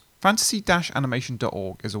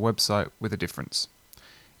Fantasy-animation.org is a website with a difference.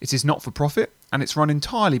 It is not for profit, and it's run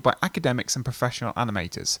entirely by academics and professional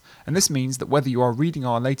animators, and this means that whether you are reading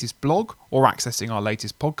our latest blog or accessing our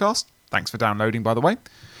latest podcast, thanks for downloading by the way,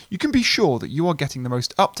 you can be sure that you are getting the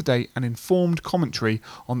most up-to-date and informed commentary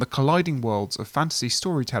on the colliding worlds of fantasy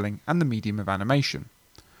storytelling and the medium of animation.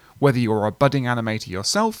 Whether you are a budding animator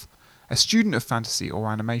yourself, a student of fantasy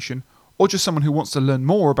or animation, or just someone who wants to learn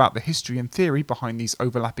more about the history and theory behind these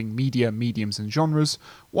overlapping media, mediums and genres,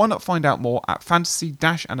 why not find out more at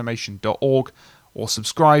fantasy-animation.org or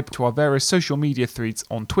subscribe to our various social media threads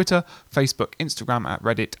on Twitter, Facebook, Instagram, at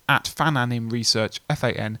Reddit, at FanAnimResearch,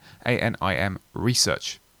 FANANIM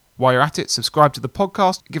Research. While you're at it, subscribe to the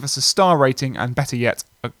podcast, give us a star rating, and better yet,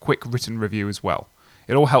 a quick written review as well.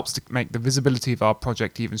 It all helps to make the visibility of our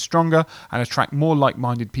project even stronger and attract more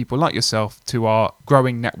like-minded people like yourself to our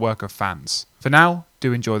growing network of fans. For now,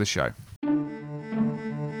 do enjoy the show.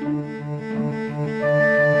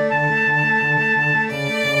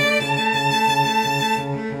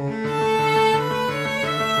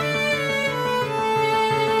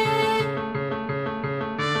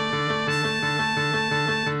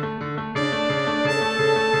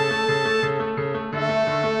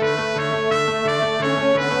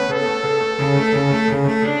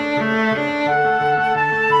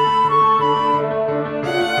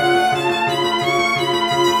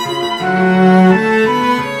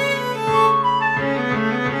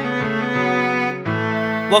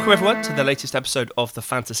 Welcome everyone to the latest episode of the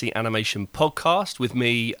Fantasy Animation Podcast. With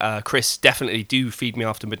me, Chris, definitely do feed me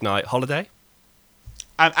after midnight holiday.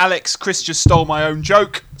 And Alex, Chris just stole my own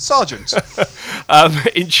joke, Sergeant.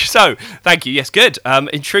 So, thank you. Yes, good.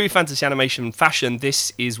 In true fantasy animation fashion,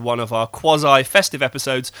 this is one of our quasi-festive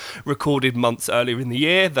episodes recorded months earlier in the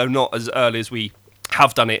year, though not as early as we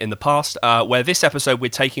have done it in the past, where this episode we're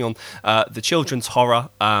taking on the children's horror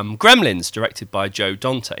Gremlins, directed by Joe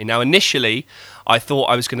Dante. Now, initially, I thought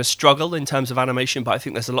I was going to struggle in terms of animation, but I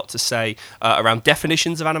think there's a lot to say around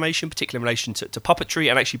definitions of animation, particularly in relation to puppetry,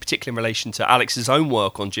 and actually particularly in relation to Alex's own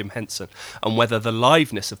work on Jim Henson, and whether the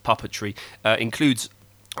liveness of puppetry includes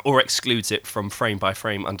or excludes it from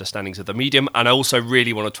frame-by-frame understandings of the medium. And I also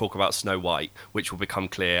really want to talk about Snow White, which will become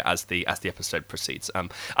clear as the episode proceeds.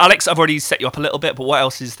 Alex, I've already set you up a little bit, but what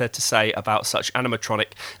else is there to say about such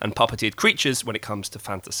animatronic and puppeted creatures when it comes to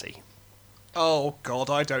fantasy? Oh, God,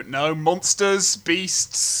 I don't know. Monsters,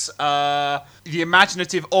 beasts, the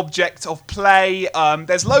imaginative object of play.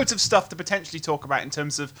 There's loads of stuff to potentially talk about in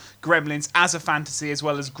terms of Gremlins as a fantasy as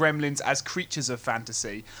well as Gremlins as creatures of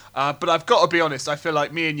fantasy. But I've got to be honest, I feel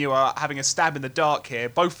like me and you are having a stab in the dark here.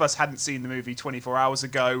 Both of us hadn't seen the movie 24 hours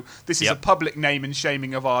ago. This is a public name and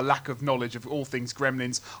shaming of our lack of knowledge of all things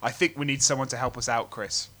Gremlins. I think we need someone to help us out,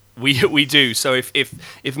 Chris. We do. So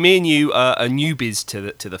if me and you are newbies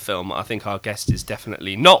to the film, I think our guest is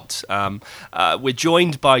definitely not. We're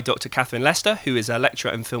joined by Dr. Catherine Lester, who is a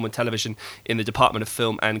lecturer in film and television in the Department of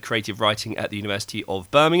Film and Creative Writing at the University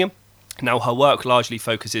of Birmingham. Now, her work largely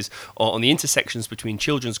focuses on the intersections between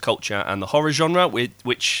children's culture and the horror genre,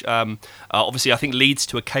 which obviously I think leads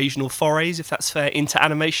to occasional forays, if that's fair, into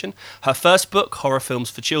animation. Her first book, Horror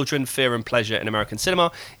Films for Children, Fear and Pleasure in American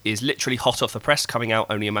Cinema, is literally hot off the press, coming out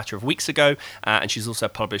only a matter of weeks ago, and she's also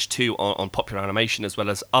published two on popular animation as well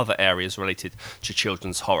as other areas related to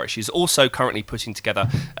children's horror. She's also currently putting together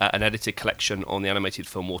an edited collection on the animated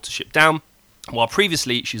film Watership Down. While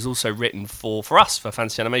previously she's also written for us, for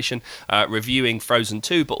Fantasy Animation, reviewing Frozen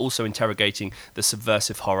 2, but also interrogating the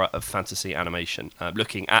subversive horror of fantasy animation,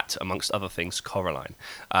 looking at, amongst other things, Coraline.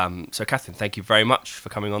 So Catherine, thank you very much for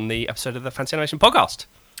coming on the episode of the Fantasy Animation Podcast.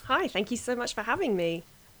 Hi, thank you so much for having me.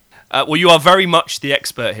 Well, you are very much the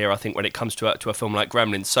expert here, I think, when it comes to a film like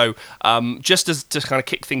Gremlins. So, just as to kind of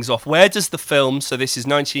kick things off, where does the film, so this is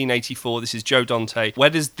 1984, this is Joe Dante, where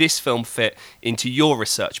does this film fit into your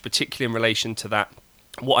research, particularly in relation to that?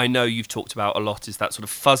 What I know you've talked about a lot is that sort of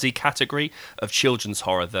fuzzy category of children's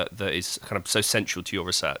horror that is kind of so central to your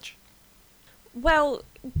research. Well,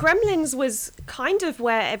 Gremlins was kind of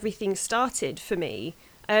where everything started for me.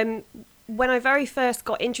 When I very first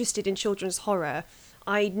got interested in children's horror,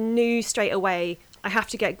 I knew straight away I have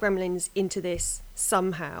to get Gremlins into this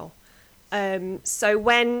somehow. So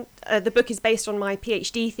when the book is based on my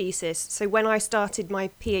PhD thesis, so when I started my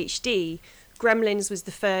PhD, Gremlins was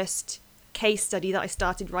the first case study that I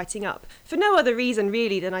started writing up for no other reason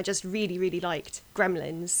really than I just really, really liked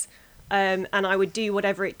Gremlins. And I would do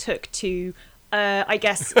whatever it took to, I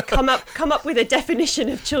guess, come up with a definition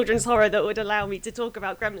of children's horror that would allow me to talk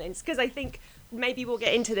about Gremlins. Because I think maybe we'll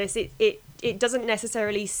get into this. It doesn't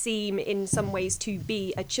necessarily seem in some ways to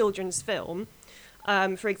be a children's film.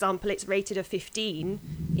 For example, it's rated a 15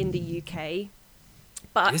 in the UK.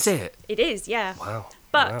 But Is it? It is, yeah. Wow.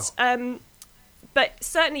 But Wow. but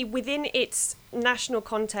certainly within its national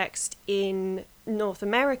context in North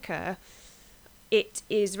America, it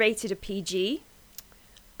is rated a PG,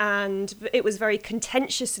 and it was very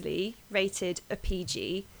contentiously rated a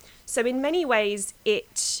PG. So in many ways,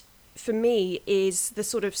 it, for me, is the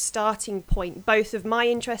sort of starting point, both of my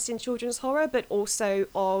interest in children's horror, but also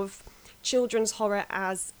of children's horror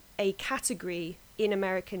as a category in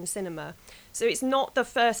American cinema. So it's not the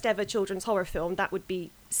first ever children's horror film. That would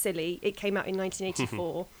be silly. It came out in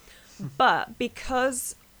 1984. But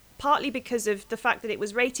partly because of the fact that it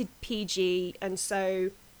was rated PG, and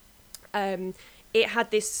so it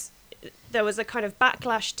had there was a kind of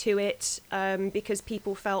backlash to it because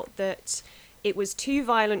people felt that it was too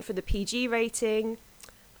violent for the PG rating.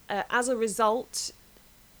 As a result,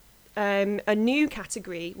 a new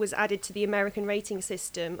category was added to the American rating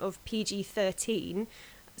system of PG-13.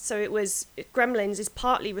 So Gremlins is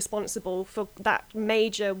partly responsible for that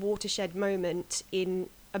major watershed moment in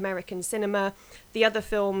American cinema. The other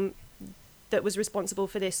film that was responsible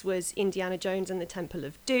for this was Indiana Jones and the Temple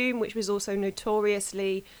of Doom, which was also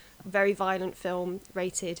notoriously a very violent film,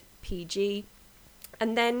 rated PG.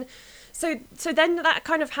 And then, so then that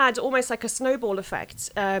kind of had almost like a snowball effect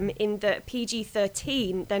in that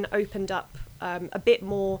PG-13 then opened up a bit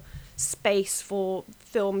more space for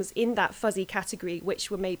films in that fuzzy category, which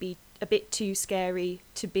were maybe a bit too scary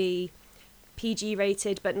to be PG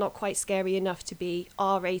rated, but not quite scary enough to be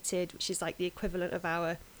R rated, which is like the equivalent of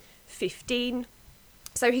our 15.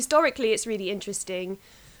 So historically, it's really interesting.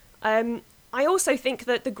 I also think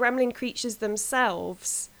that the gremlin creatures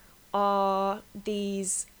themselves are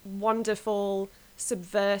these wonderful,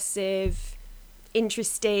 subversive,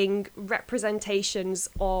 interesting representations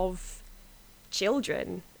of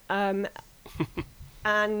children. And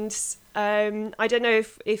I don't know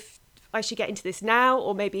if I should get into this now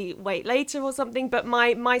or maybe wait later or something, but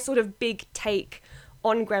my sort of big take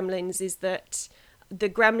on Gremlins is that the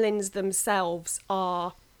Gremlins themselves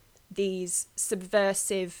are these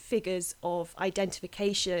subversive figures of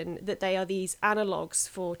identification, that they are these analogues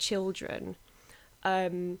for children.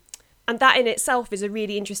 And that in itself is a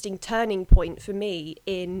really interesting turning point for me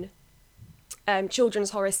in children's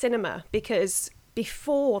horror cinema, because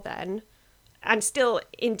before then, and still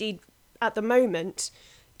indeed at the moment,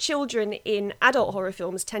 children in adult horror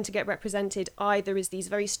films tend to get represented either as these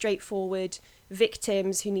very straightforward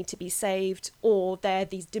victims who need to be saved, or they're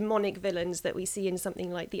these demonic villains that we see in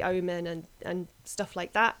something like The Omen and stuff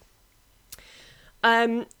like that.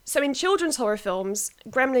 So in children's horror films,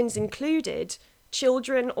 Gremlins included,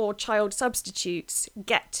 children or child substitutes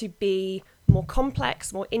get to be more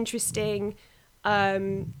complex, more interesting.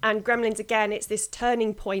 And Gremlins, again, it's this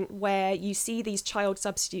turning point where you see these child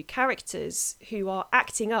substitute characters who are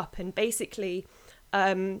acting up and basically,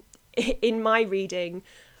 in my reading,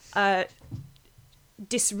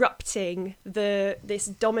 disrupting this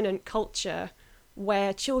dominant culture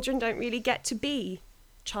where children don't really get to be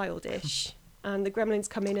childish. And the Gremlins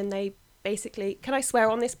come in and they basically, can I swear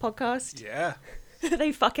on this podcast? Yeah.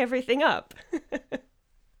 They fuck everything up.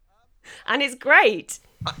 And it's great.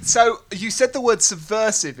 So you said the word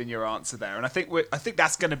subversive in your answer there, and I think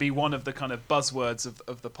that's going to be one of the kind of buzzwords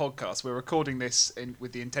of the podcast. We're recording this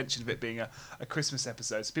with the intention of it being a Christmas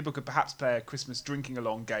episode, so people could perhaps play a Christmas drinking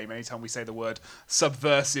along game anytime we say the word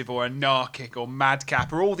subversive or anarchic or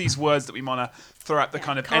madcap or all these words that we want to throw out the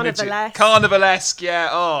kind of energy. Carnivalesque, yeah.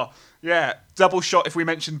 Oh, yeah. Double shot if we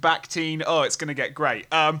mention back teen. Oh, it's going to get great.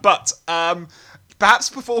 But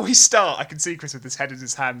perhaps before we start, I can see Chris with his head in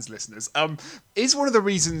his hands, listeners. Is one of the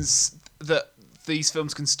reasons that these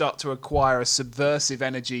films can start to acquire a subversive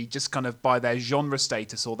energy just kind of by their genre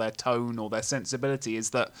status or their tone or their sensibility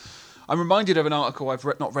is that I'm reminded of an article I've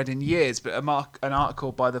not read in years, but an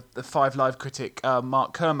article by the Five Live critic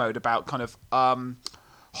Mark Kermode about kind of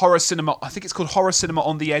horror cinema. I think it's called Horror Cinema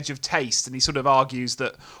on the Edge of Taste, and he sort of argues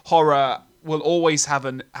that horror will always have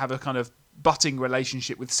a kind of butting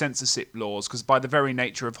relationship with censorship laws, because by the very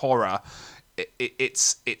nature of horror,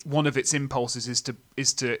 it's one of its impulses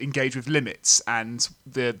is to engage with limits and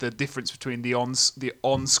the difference between the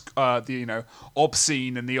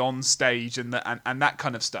obscene and the on stage and that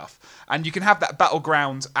kind of stuff. And you can have that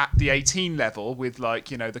battleground at the 18 level with, like,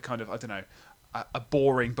 you know, the kind of, I don't know, a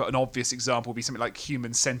boring but an obvious example would be something like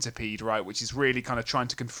Human Centipede, right, which is really kind of trying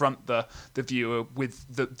to confront the viewer with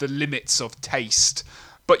the limits of taste.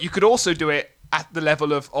 But you could also do it at the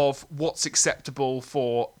level of what's acceptable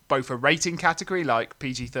for both a rating category like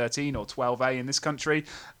PG-13 or 12A in this country,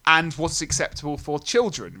 and what's acceptable for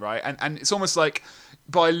children, right? And it's almost like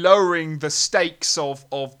by lowering the stakes of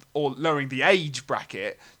or lowering the age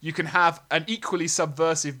bracket, you can have an equally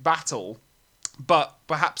subversive battle, but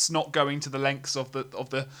perhaps not going to the lengths of the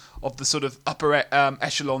sort of upper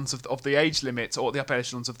echelons of the age limit, or the upper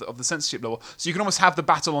echelons of the censorship level. So you can almost have the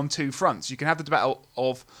battle on two fronts. You can have the battle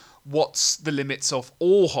of what's the limits of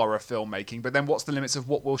all horror filmmaking, but then what's the limits of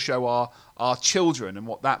what we'll show our children and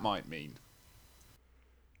what that might mean.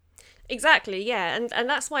 Exactly, yeah. And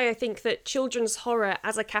that's why I think that children's horror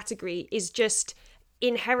as a category is just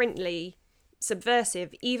inherently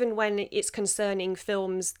subversive, even when it's concerning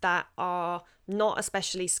films that are not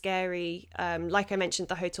especially scary. Like I mentioned,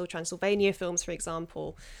 the Hotel Transylvania films, for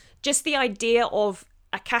example. Just the idea of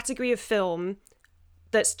a category of film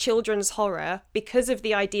that's children's horror, because of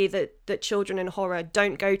the idea that children and horror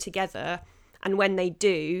don't go together, and when they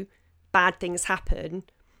do, bad things happen.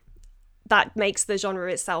 That makes the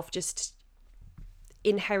genre itself just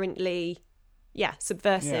inherently,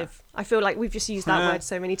 subversive. Yeah. I feel like we've just used that word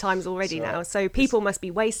so many times already now. So people must be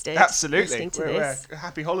wasted. Absolutely. Listening to this.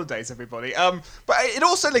 Happy holidays, everybody. But it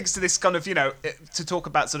also links to this kind of, to talk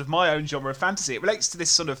about sort of my own genre of fantasy. It relates to this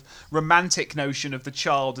sort of romantic notion of the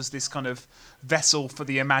child as this kind of vessel for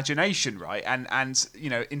the imagination, right? And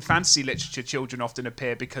in fantasy literature, children often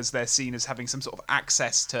appear because they're seen as having some sort of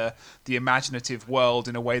access to the imaginative world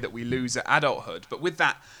in a way that we lose at adulthood. But with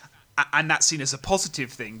that, and that's seen as a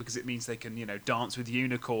positive thing because it means they can, dance with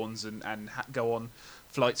unicorns and go on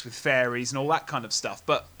flights with fairies and all that kind of stuff.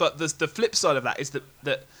 But the flip side of that is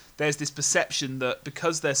that there's this perception that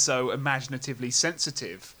because they're so imaginatively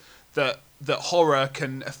sensitive, that horror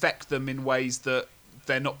can affect them in ways that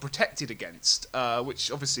they're not protected against, which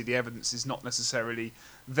obviously the evidence is not necessarily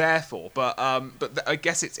there for. But I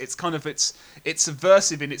guess it's kind of it's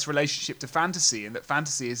subversive in its relationship to fantasy, and that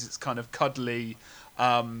fantasy is its kind of cuddly,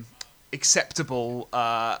 acceptable,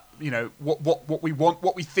 what we want,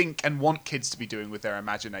 what we think and want kids to be doing with their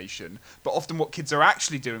imagination. But often what kids are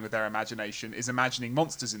actually doing with their imagination is imagining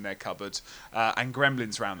monsters in their cupboard and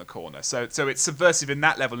gremlins round the corner. So it's subversive in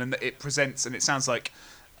that level, in that it presents, and it sounds like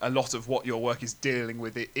a lot of what your work is dealing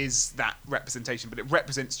with, it is that representation, but it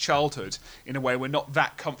represents childhood in a way we're not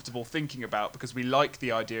that comfortable thinking about, because we like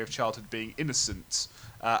the idea of childhood being innocent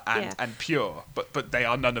and pure, but they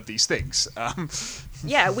are none of these things.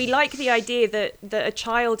 We like the idea that a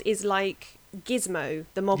child is like Gizmo,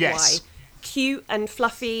 the Mogwai, yes. Cute and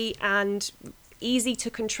fluffy and easy to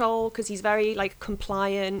control because he's very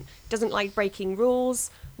compliant, doesn't like breaking rules,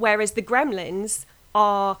 whereas the gremlins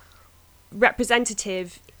are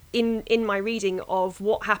representative in my reading of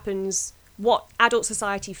what happens, what adult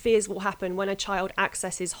society fears will happen when a child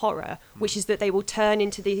accesses horror, which is that they will turn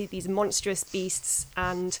into these monstrous beasts,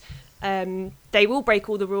 and they will break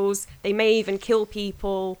all the rules. They may even kill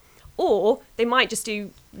people, or they might just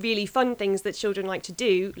do really fun things that children like to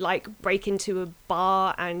do, like break into a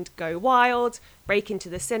bar and go wild, break into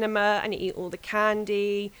the cinema and eat all the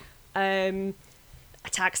candy,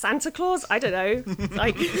 attack Santa Claus. I don't know.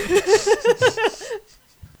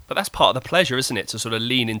 But that's part of the pleasure, isn't it? To sort of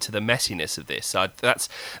lean into the messiness of this.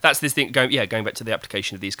 That's this thing. Going back to the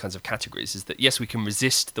application of these kinds of categories, is that yes, we can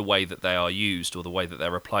resist the way that they are used, or the way that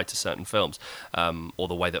they're applied to certain films, or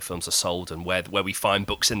the way that films are sold, and where we find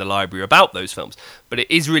books in the library about those films. But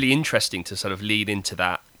it is really interesting to sort of lean into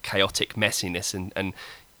that chaotic messiness, and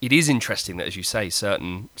it is interesting that, as you say,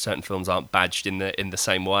 certain films aren't badged in the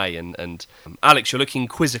same way. And Alex, you're looking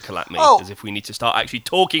quizzical at me, as if we need to start actually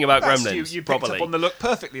talking about Gremlins. You properly. picked up on the look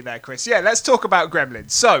perfectly there, Chris. Yeah, let's talk about Gremlins.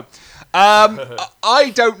 So,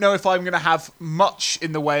 I don't know if I'm going to have much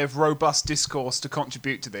in the way of robust discourse to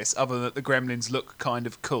contribute to this, other than that the Gremlins look kind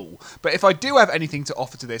of cool. But if I do have anything to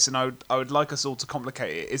offer to this, and I would like us all to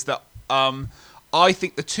complicate it, is that I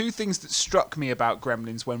think the two things that struck me about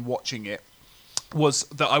Gremlins when watching it was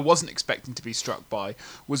that I wasn't expecting to be struck by,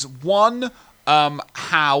 was one,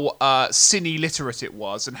 how cine literate it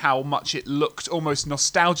was, and how much it looked almost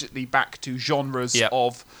nostalgically back to genres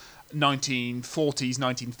of 1940s,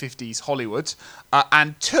 1950s Hollywood,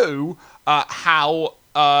 and two, how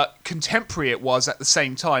contemporary it was at the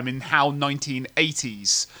same time, in how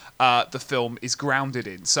 1980s the film is grounded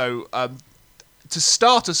in. So to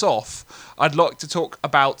start us off, I'd like to talk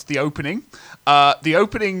about the opening. The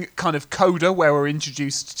opening kind of coda, where we're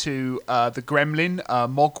introduced to the gremlin,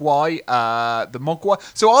 Mogwai, the Mogwai.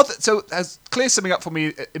 So as clear something up for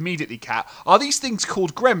me immediately, Kat, are these things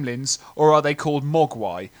called gremlins, or are they called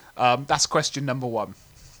Mogwai? That's question number one.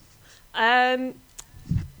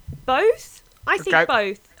 Both? I think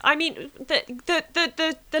both. I mean,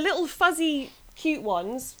 the little fuzzy cute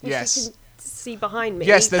ones, which you can see behind me.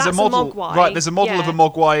 Yes, there's that's a model. Mogwai. Right, there's a model of Yeah. a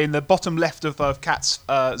Mogwai in the bottom left of Kat's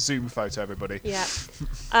Zoom photo, everybody. Yeah.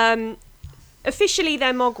 Officially,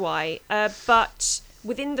 they're Mogwai, but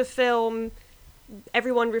within the film,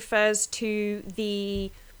 everyone refers to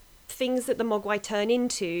the things that the Mogwai turn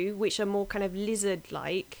into, which are more kind of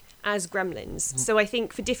lizard-like, as gremlins. So I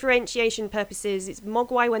think for differentiation purposes, it's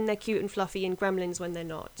Mogwai when they're cute and fluffy and gremlins when they're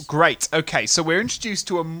not. Great. Okay, so we're introduced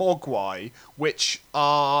to a Mogwai, which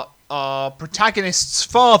our protagonist's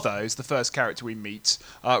father is the first character we meet,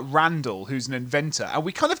 Randall, who's an inventor, and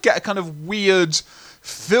we kind of get a kind of weird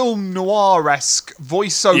film noir-esque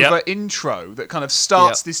voiceover intro that kind of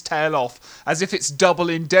starts this tale off as if it's Double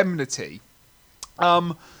Indemnity.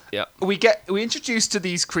 We're introduced to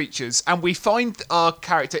these creatures, and we find our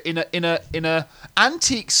character in a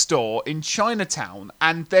antique store in Chinatown,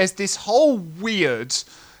 and there's this whole weird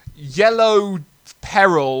yellow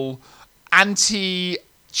peril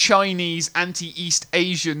anti-Chinese, anti-East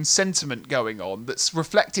Asian sentiment going on that's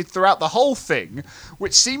reflected throughout the whole thing,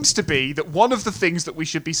 which seems to be that one of the things that we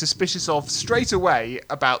should be suspicious of straight away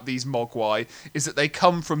about these Mogwai is that they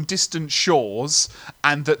come from distant shores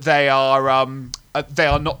and that they are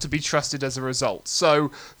not to be trusted as a result. So,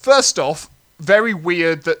 first off, very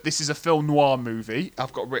weird that this is a film noir movie,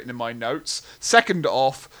 I've got written in my notes. Second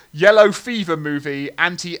off, yellow fever movie,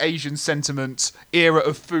 anti-Asian sentiment, era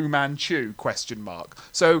of Fu Manchu, ?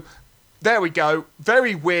 So, there we go.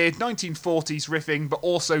 Very weird 1940s riffing, but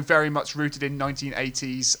also very much rooted in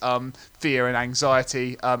 1980s fear and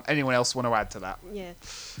anxiety. Anyone else want to add to that? Yeah.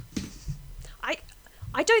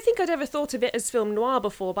 I don't think I'd ever thought of it as film noir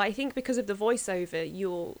before, but I think because of the voiceover,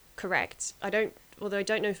 you're correct. Although I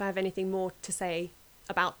don't know if I have anything more to say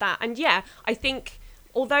about that. And yeah, I think,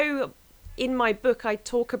 although in my book I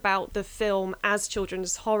talk about the film as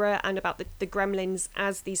children's horror and about the gremlins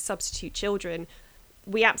as these substitute children,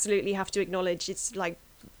 we absolutely have to acknowledge it's like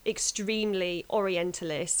extremely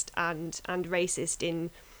orientalist and racist in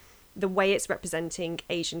the way it's representing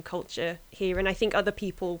Asian culture here. And I think other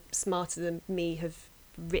people smarter than me have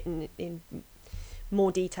written in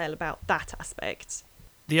more detail about that aspect.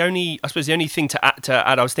 The only thing to add,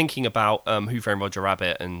 I was thinking about Who Framed Roger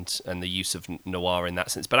Rabbit and the use of noir in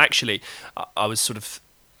that sense. But actually, I was sort of,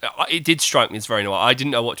 it did strike me as very noir. I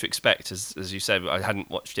didn't know what to expect, as you said. I hadn't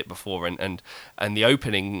watched it before, and the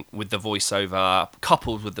opening with the voiceover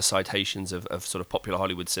coupled with the citations of sort of popular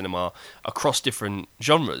Hollywood cinema across different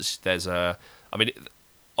genres.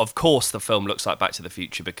 Of course, the film looks like Back to the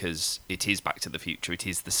Future because it is Back to the Future. It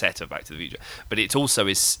is the set of Back to the Future, but it also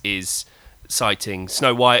is citing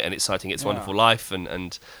Snow White and it's citing It's Wonderful Life,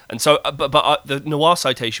 and so. But the noir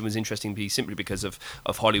citation was interesting simply because of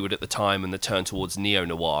Hollywood at the time and the turn towards neo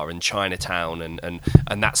noir and Chinatown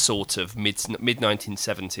and that sort of mid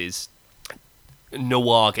 1970s.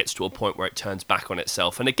 Noir gets to a point where it turns back on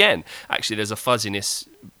itself, and again, actually, there's a fuzziness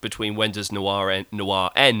between when does noir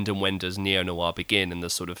end and when does neo noir begin, and the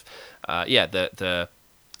sort of the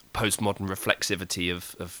postmodern reflexivity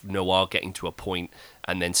of noir getting to a point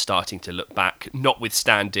and then starting to look back,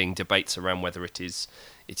 notwithstanding debates around whether it is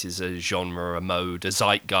a genre, a mode, a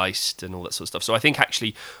zeitgeist, and all that sort of stuff. So I think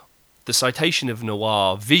actually the citation of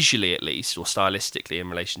noir, visually at least, or stylistically in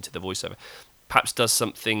relation to the voiceover, perhaps does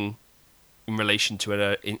something in relation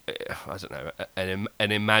to an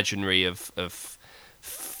imaginary of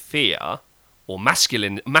fear, or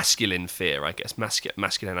masculine fear, I guess,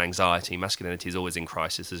 masculine anxiety. Masculinity is always in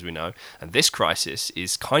crisis, as we know, and this crisis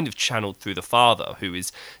is kind of channeled through the father, who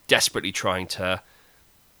is desperately trying to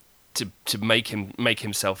make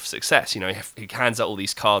himself success. You know, he hands out all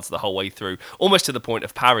these cards the whole way through, almost to the point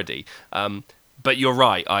of parody. But you're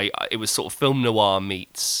right. It was sort of film noir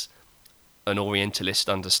meets an Orientalist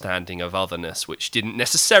understanding of otherness, which didn't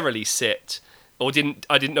necessarily sit, or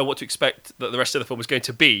I didn't know what to expect that the rest of the film was going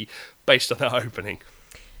to be based on that opening.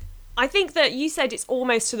 I think that you said it's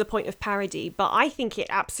almost to the point of parody, but I think it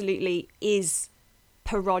absolutely is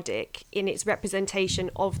parodic in its representation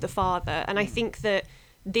of the father. And I think that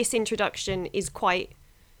this introduction is quite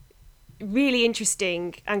really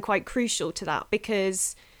interesting and quite crucial to that,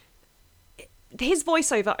 because his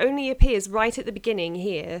voiceover only appears right at the beginning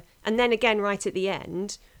here and then again right at the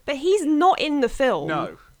end, but he's not in the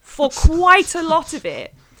film for quite a lot of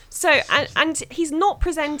it. So and he's not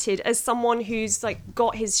presented as someone who's like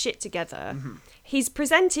got his shit together. Mm-hmm. He's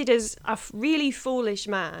presented as a really foolish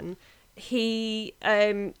man. He's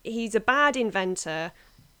a bad inventor,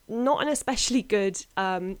 not an especially good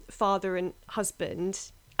father and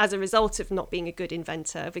husband as a result of not being a good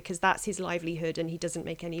inventor, because that's his livelihood and he doesn't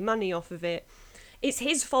make any money off of it. It's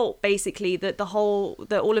his fault, basically, that all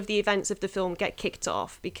of the events of the film get kicked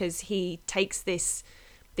off, because he takes this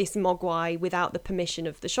this mogwai without the permission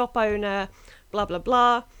of the shop owner, blah, blah,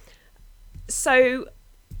 blah. So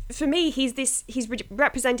for me, he's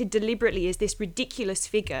represented deliberately as this ridiculous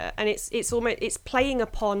figure, and it's playing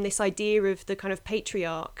upon this idea of the kind of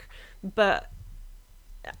patriarch, but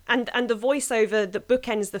and the voiceover that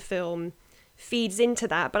bookends the film feeds into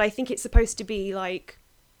that. But I think it's supposed to be like,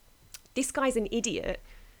 this guy's an idiot.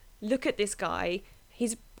 Look at this guy.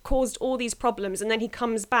 He's caused all these problems, and then he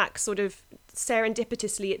comes back sort of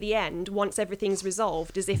serendipitously at the end once everything's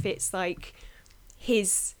resolved, as if it's like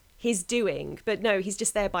his doing. But no, he's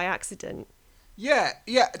just there by accident. Yeah.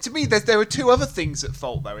 To me, there are two other things at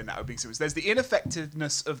fault, though, in that opening sequence. There's the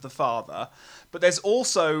ineffectiveness of the father, but there's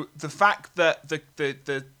also the fact that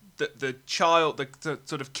the child, the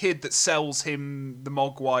sort of kid that sells him the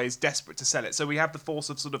mogwai, is desperate to sell it. So we have the force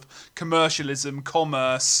of sort of commercialism,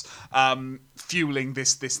 commerce, fueling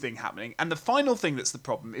this thing happening. And the final thing that's the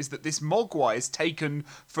problem is that this mogwai is taken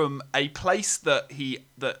from a place that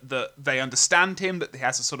they understand him, that he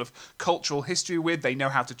has a sort of cultural history with. They know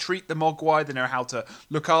how to treat the mogwai, they know how to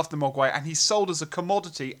look after the mogwai, and he's sold as a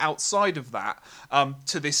commodity outside of that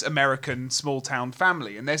to this American small town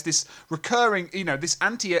family. And there's this recurring, this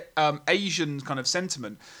anti-Asian kind of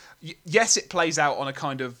sentiment. Yes, it plays out on a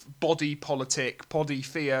kind of body politic, body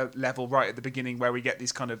fear level right at the beginning, where we get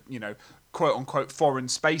these kind of, quote unquote foreign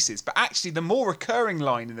spaces. But actually, the more recurring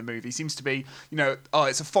line in the movie seems to be, oh,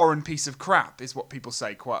 it's a foreign piece of crap, is what people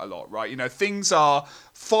say quite a lot, right? Things are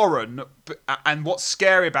foreign, and what's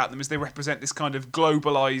scary about them is they represent this kind of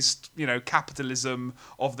globalized, capitalism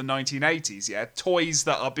of the 1980s. Yeah, toys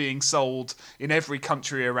that are being sold in every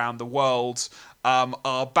country around the world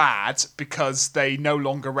are bad because they no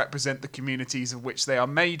longer represent the communities of which they are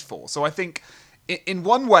made for. So I think, in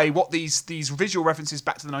one way, what these visual references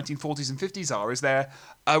back to the 1940s and 50s are, is they're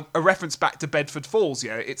a reference back to Bedford Falls,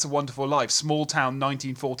 It's a Wonderful Life, small town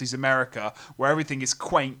 1940s America, where everything is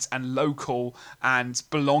quaint and local and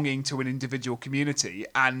belonging to an individual community.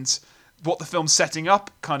 And what the film's setting up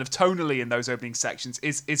kind of tonally in those opening sections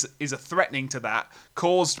is a threatening to that,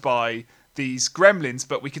 caused by these gremlins.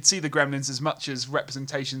 But we could see the gremlins as much as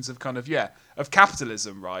representations of kind of of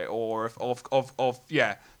capitalism, right, or of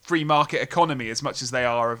free market economy, as much as they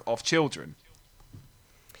are of children.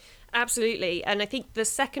 Absolutely. And I think the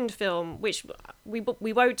second film, which we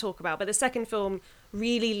won't talk about, but the second film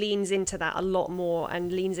really leans into that a lot more,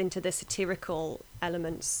 and leans into the satirical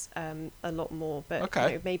elements a lot more. But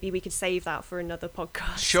okay, maybe we could save that for another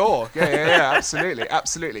podcast. Sure. Yeah.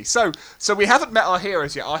 Absolutely. So we haven't met our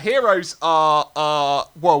heroes yet. Our heroes are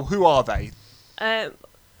who are they?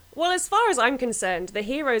 Well, as far as I'm concerned, the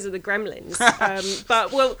heroes are the gremlins.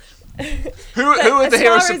 But well, who are the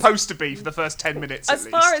heroes supposed to be for the first 10 minutes? As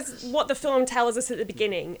far as what the film tells us at the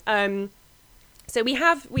beginning, so we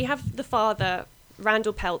have the father,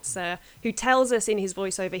 Randall Peltzer, who tells us in his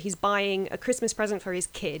voiceover he's buying a Christmas present for his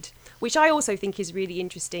kid, which I also think is really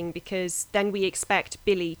interesting, because then we expect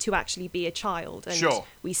Billy to actually be a child, and sure,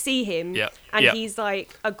 we see him, and he's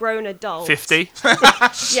like a grown adult, 50.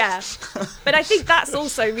 Yeah, but I think that's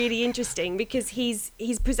also really interesting, because he's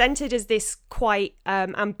presented as this quite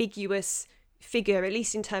ambiguous figure, at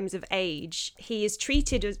least in terms of age. He is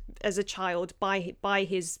treated as a child by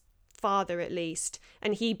his father, at least,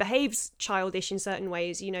 and he behaves childish in certain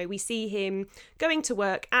ways. We see him going to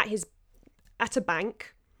work at a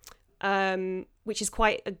bank, which is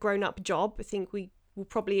quite a grown-up job. I think we will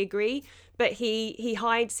probably agree. But he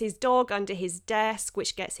hides his dog under his desk,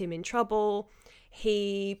 which gets him in trouble.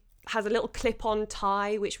 He has a little clip-on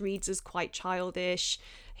tie, which reads as quite childish.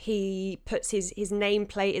 He puts his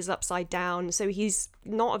nameplate is upside down, so he's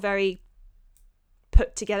not a very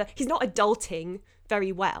put together. He's not adulting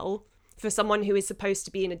very well for someone who is supposed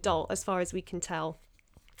to be an adult, as far as we can tell.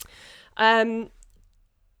 So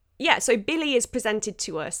Billy is presented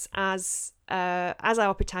to us as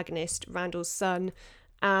our protagonist, Randall's son,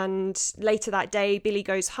 and later that day, Billy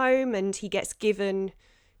goes home and he gets given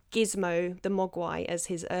Gizmo, the mogwai, as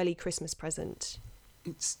his early Christmas present.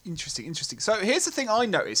 It's interesting. So here's the thing I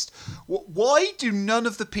noticed. Why do none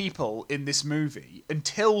of the people in this movie,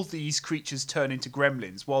 until these creatures turn into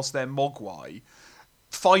gremlins, whilst they're mogwai,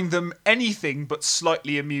 find them anything but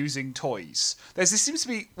slightly amusing toys? There seems to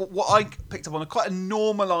be what I picked up on, quite a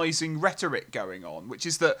normalising rhetoric going on, which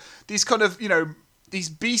is that these kind of, these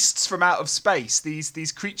beasts from out of space,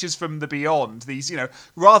 these creatures from the beyond, these,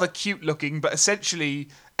 rather cute looking but essentially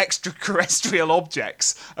extraterrestrial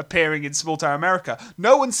objects appearing in small town America,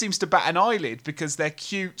 no one seems to bat an eyelid, because they're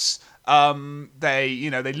cute,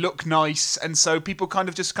 They look nice, and so people kind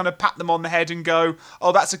of pat them on the head and go,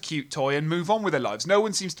 "Oh, that's a cute toy," and move on with their lives. No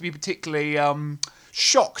one seems to be particularly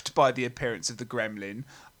shocked by the appearance of the gremlin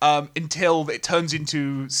until it turns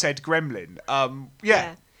into said gremlin.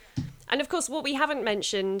 Yeah. And of course, what we haven't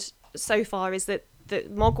mentioned so far is that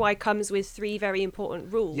Mogwai comes with 3 very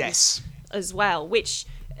important rules. Yes. As well, which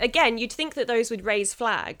again, you'd think that those would raise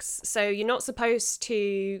flags. So you're not supposed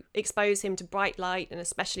to expose him to bright light, and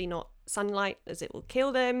especially not sunlight, as it will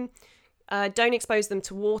kill them. Don't expose them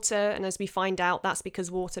to water, and as we find out, that's because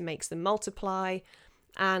water makes them multiply.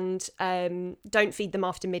 And don't feed them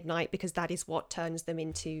after midnight, because that is what turns them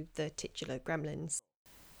into the titular gremlins.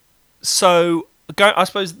 So I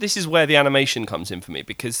suppose this is where the animation comes in for me,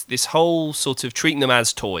 because this whole sort of treating them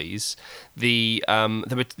as toys, the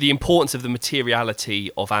importance of the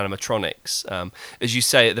materiality of animatronics. As you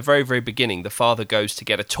say at the very, very beginning, the father goes to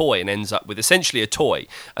get a toy and ends up with essentially a toy.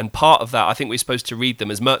 And part of that, I think we're supposed to read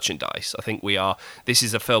them as merchandise. I think this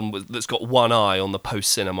is a film that's got one eye on the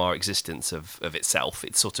post-cinema existence of itself.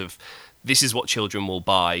 It's sort of, this is what children will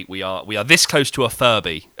buy. We are this close to a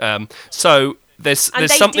Furby. So there's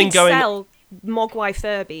something going. Sell Mogwai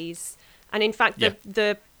Furbies, and in fact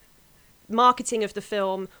the marketing of the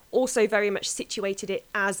film also very much situated it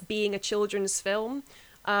as being a children's film.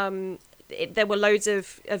 There were loads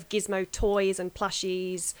of Gizmo toys and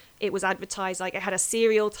plushies. It was advertised like it had a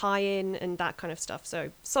cereal tie-in and that kind of stuff.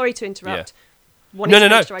 So sorry to interrupt. No.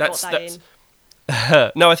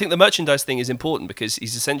 No, I think the merchandise thing is important, because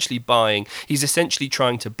he's essentially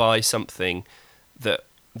trying to buy something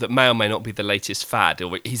that may or may not be the latest fad,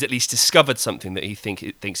 or he's at least discovered something that he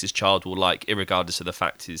thinks his child will like, irregardless of the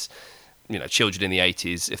fact his children in the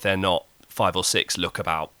 80s, if they're not 5 or 6, look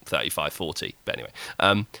about 35, 40. But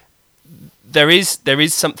anyway, there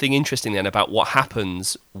is something interesting then about what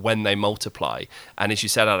happens when they multiply, and as you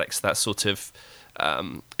said, Alex, that sort of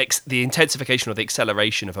the intensification or the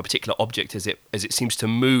acceleration of a particular object as it seems to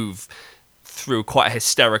move through quite a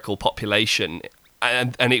hysterical population.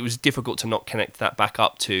 And it was difficult to not connect that back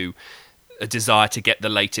up to a desire to get the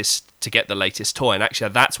latest toy. And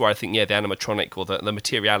actually, that's where I think the animatronic or the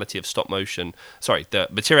materiality of stop motion. Sorry, the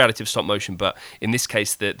materiality of stop motion, but in this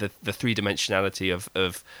case, the 3-dimensionality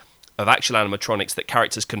of actual animatronics that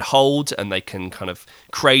characters can hold and they can kind of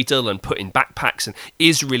cradle and put in backpacks, and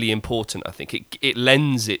is really important. I think it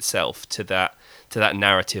lends itself to that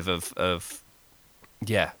narrative of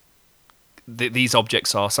these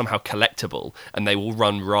objects are somehow collectible, and they will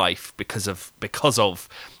run rife because of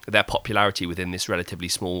their popularity within this relatively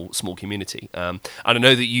small community. And I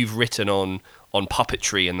know that you've written on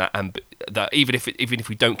puppetry and that even if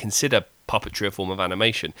we don't consider puppetry a form of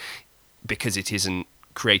animation, because it isn't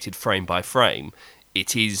created frame by frame,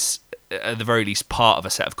 it is at the very least part of a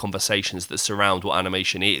set of conversations that surround what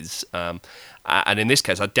animation is. And in this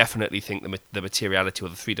case, I definitely think the materiality or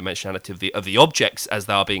the 3-dimensionality of the objects as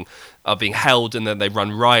they are being held, and then they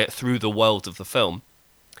run riot through the world of the film,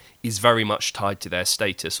 is very much tied to their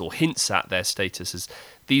status, or hints at their status, as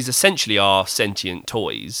these essentially are sentient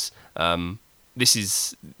toys. This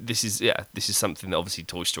is something that obviously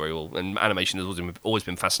Toy Story and animation has always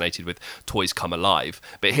been fascinated with. Toys come alive,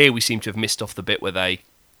 but here we seem to have missed off the bit where they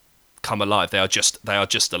come alive. They are just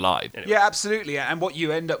alive. Anyway. Yeah, absolutely. And what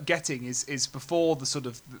you end up getting is before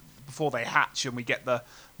they hatch and we get the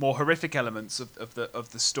more horrific elements of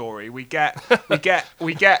the story, we get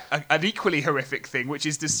an equally horrific thing, which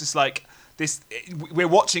is just like this. We're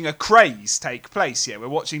watching a craze take place here. We're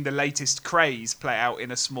watching the latest craze play out in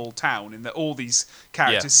a small town, in that all these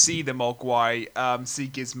characters see the Mogwai, see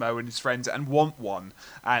Gizmo and his friends, and want one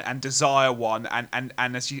and desire one, and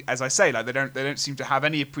as I say, like they don't seem to have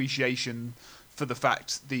any appreciation for the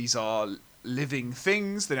fact these are living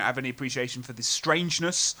things. They don't have any appreciation for the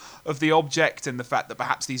strangeness of the object and the fact that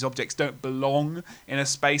perhaps these objects don't belong in a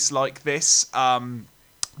space like this.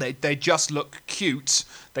 They just look cute.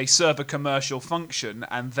 They serve a commercial function,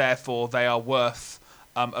 and therefore they are worth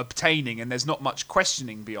obtaining. And there's not much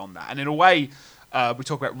questioning beyond that. And in a way, we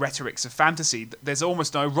talk about rhetorics of fantasy. There's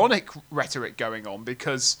almost an ironic rhetoric going on,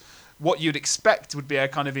 because what you'd expect would be a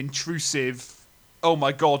kind of intrusive, oh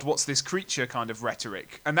my god, what's this creature kind of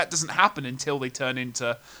rhetoric, and that doesn't happen until they turn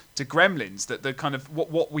into gremlins. That the kind of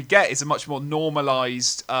what we get is a much more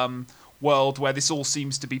normalized world where this all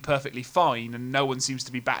seems to be perfectly fine and no one seems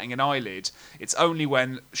to be batting an eyelid. It's only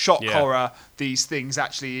when horror, these things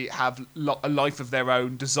actually have a life of their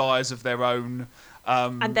own, desires of their own,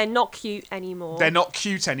 And they're not cute anymore. They're not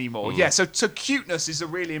cute anymore. Yeah, so cuteness is a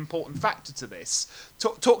really important factor to this.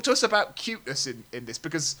 Talk to us about cuteness in this,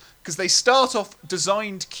 because they start off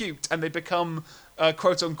designed cute and they become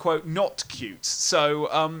quote unquote not cute.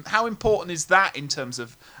 So how important is that in terms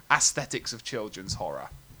of aesthetics of children's horror?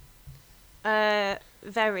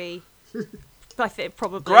 Very. I think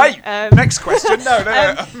probably. Great. Next question. No.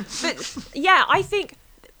 But yeah, I think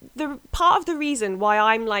the part of the reason why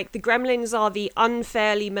I'm like the Gremlins are the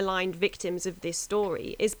unfairly maligned victims of this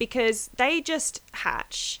story is because they just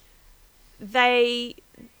hatch. They,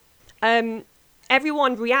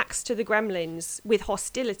 everyone reacts to the Gremlins with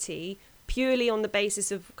hostility purely on the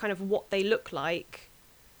basis of kind of what they look like,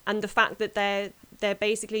 and the fact that they're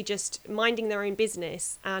basically just minding their own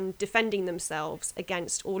business and defending themselves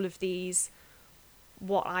against all of these,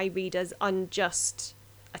 what I read as unjust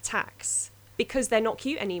attacks, because they're not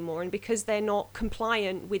cute anymore and because they're not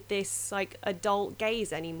compliant with this like adult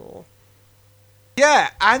gaze anymore. Yeah,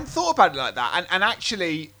 I hadn't thought about it like that. And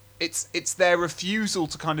actually, it's their refusal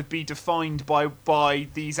to kind of be defined by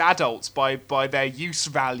these adults, by their use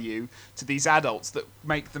value to these adults, that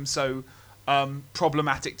make them so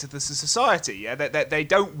problematic to the society. Yeah, they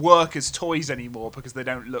don't work as toys anymore because they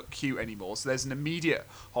don't look cute anymore. So there's an immediate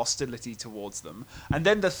hostility towards them. And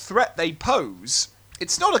then the threat they pose,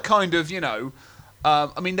 it's not a kind of,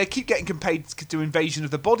 I mean, they keep getting compared to Invasion of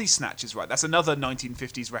the Body Snatchers, right? That's another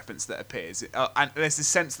 1950s reference that appears. And there's this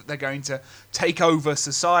sense that they're going to take over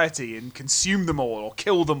society and consume them all, or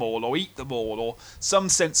kill them all, or eat them all, or some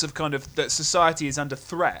sense of kind of that society is under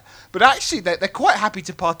threat. But actually, they're quite happy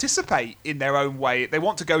to participate in their own way. They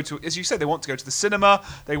want to go to, as you say, they want to go to the cinema,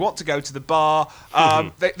 they want to go to the bar,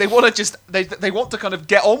 they want to just, they want to kind of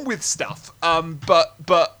get on with stuff.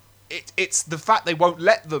 But it's the fact they won't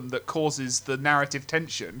let them that causes the narrative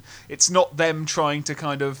tension. It's not them trying to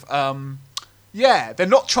kind of, they're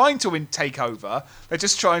not trying to take over. They're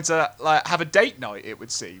just trying to like have a date night, it would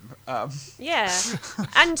seem. Yeah,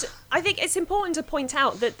 and I think it's important to point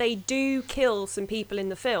out that they do kill some people in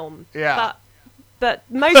the film. Yeah. But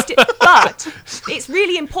it's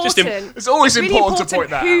really important. It's always important to point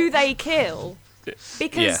that who out. They kill.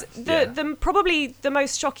 Because the probably the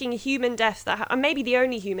most shocking human death and maybe the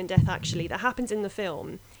only human death actually that happens in the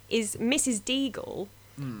film is Mrs. Deagle,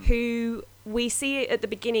 who we see at the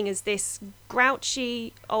beginning as this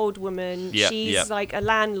grouchy old woman. She's like a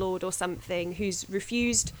landlord or something who's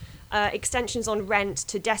refused extensions on rent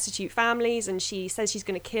to destitute families, and she says she's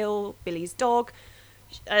going to kill Billy's dog.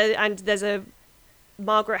 And there's a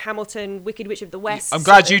Margaret Hamilton, Wicked Witch of the West. I'm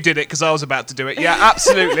glad you did it because I was about to do it. Yeah,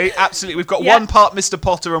 absolutely. We've got one part Mr.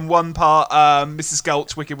 Potter and one part Mrs.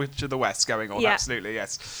 Gulch, Wicked Witch of the West going on. Yeah. Absolutely,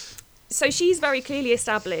 yes. So she's very clearly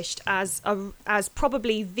established as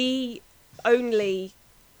probably the only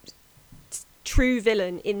true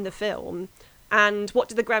villain in the film. And what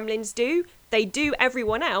do the Gremlins do? They do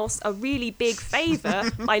everyone else a really big favour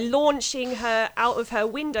by launching her out of her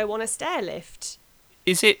window on a stair lift.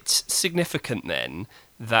 Is it significant then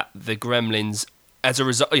that the Gremlins, as a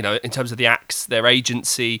result, in terms of the acts, their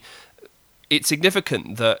agency, it's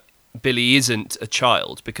significant that Billy isn't a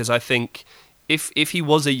child? Because I think if he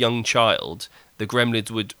was a young child, the Gremlins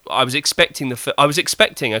would. I was expecting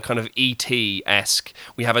a kind of E.T.-esque.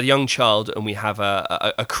 We have a young child and we have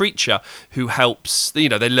a creature who helps. They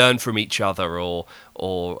learn from each other, or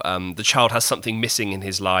the child has something missing in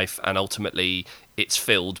his life, and ultimately it's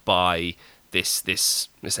filled by this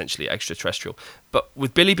essentially extraterrestrial. But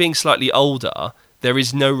with Billy being slightly older, there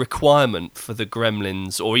is no requirement for the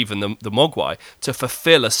Gremlins or even the Mogwai to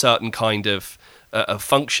fulfill a certain kind of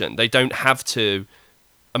function. They don't have to.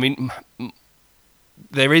 I mean,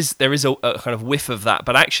 there is a kind of whiff of that,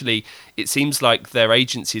 but actually it seems like their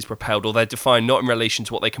agency is propelled, or they're defined not in relation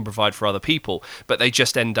to what they can provide for other people, but they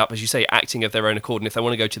just end up, as you say, acting of their own accord. And if they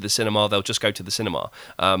want to go to the cinema, they'll just go to the cinema.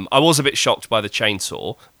 I was a bit shocked by the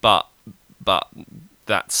chainsaw, but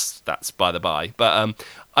that's by the by. But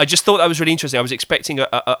I just thought that was really interesting. I was expecting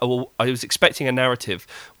a narrative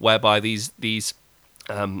whereby these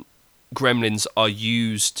Gremlins are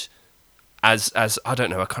used as I don't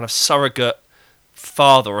know, a kind of surrogate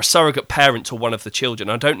father or a surrogate parent to one of the children.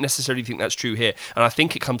 I don't necessarily think that's true here, and I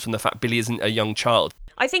think it comes from the fact Billy isn't a young child.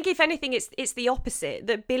 I think if anything, it's the opposite.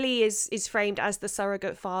 That Billy is framed as the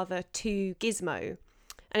surrogate father to Gizmo.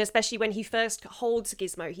 And especially when he first holds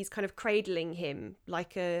Gizmo, he's kind of cradling him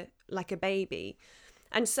like a baby.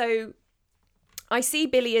 And so I see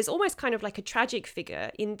Billy as almost kind of like a tragic figure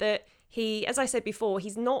in that he, as I said before,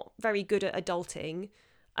 he's not very good at adulting.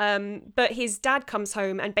 But his dad comes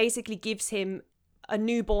home and basically gives him a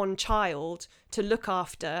newborn child to look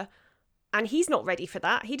after and he's not ready for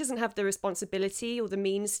that. He doesn't have the responsibility or the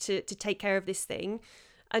means to take care of this thing.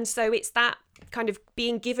 And so it's that kind of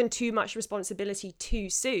being given too much responsibility too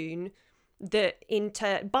soon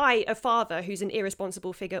that by a father who's an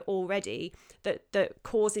irresponsible figure already, that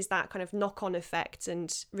causes that kind of knock-on effect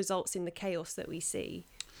and results in the chaos that we see.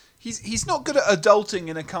 He's not good at adulting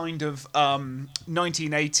in a kind of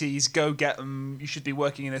 1980s go get 'em. You should be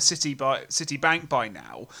working in a city bank by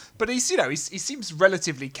now. But he seems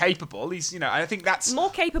relatively capable. I think that's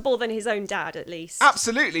more capable than his own dad, at least.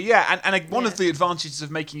 Absolutely, yeah. And one of the advantages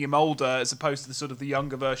of making him older, as opposed to the sort of the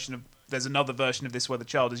younger version of, there's another version of this where the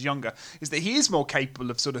child is younger, is that he is more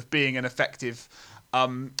capable of sort of being an effective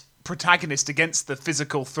protagonist against the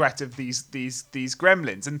physical threat of these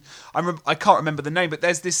gremlins. And I can't remember the name, but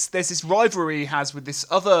there's this rivalry he has with this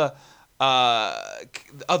other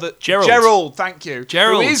Gerald, thank you.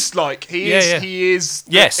 Gerald who is like he is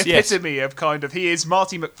the epitome of kind of, he is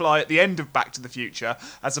Marty McFly at the end of Back to the Future,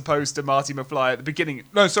 as opposed to Marty McFly at the beginning.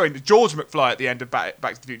 No, sorry, George McFly at the end of Back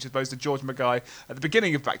to the Future, as opposed to George McGuy at the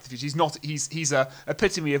beginning of Back to the Future. He's a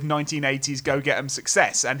epitome of 1980s go get 'em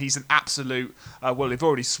success, and he's an absolute. Well, we've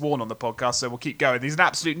already sworn on the podcast, so we'll keep going. He's an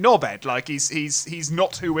absolute knobhead. Like he's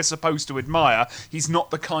not who we're supposed to admire. He's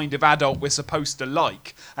not the kind of adult we're supposed to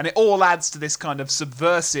like, and it all adds to this kind of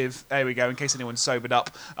subversive, there we go, in case anyone's sobered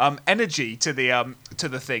up, energy to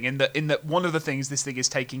the thing, in that one of the things this thing is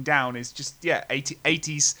taking down is just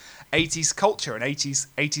 80s culture and 80s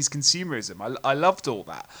consumerism. I loved all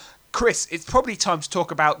that. Chris, it's probably time to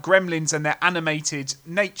talk about Gremlins and their animated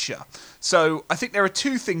nature. So I think there are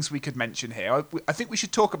two things we could mention here. I think we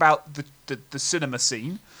should talk about the cinema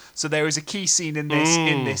scene. So there is a key scene in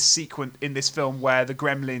this film where the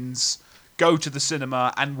Gremlins go to the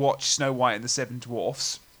cinema and watch Snow White and the Seven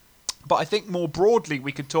Dwarfs. But I think more broadly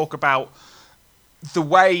we could talk about the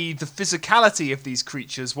way the physicality of these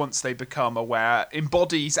creatures, once they become aware,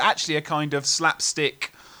 embodies actually a kind of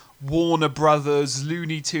slapstick, Warner Brothers,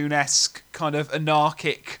 Looney Tune-esque kind of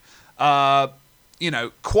anarchic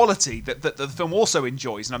quality that the film also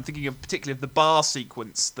enjoys. And I'm thinking particularly of the bar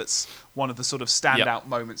sequence that's one of the sort of standout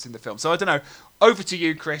moments in the film. So I don't know, over to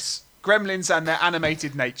you, Chris. Gremlins and their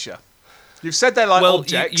animated nature. You've said they're like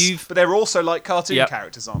objects, but they're also like cartoon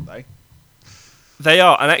characters, aren't they? They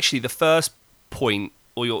are, and actually the first point,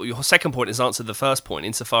 or your second point, has answered the first point,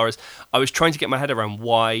 insofar as I was trying to get my head around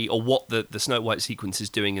why or what the Snow White sequence is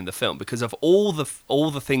doing in the film, because of all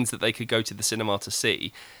the things that they could go to the cinema to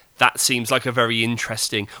see. That seems like a very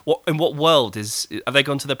interesting. In what world have they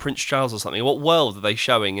gone to the Prince Charles or something? In what world are they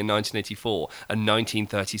showing in 1984 a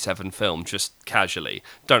 1937 film just casually?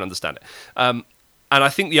 Don't understand it. And I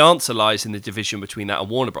think the answer lies in the division between that and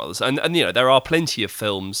Warner Brothers. And there are plenty of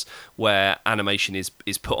films where animation is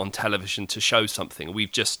put on television to show something. We've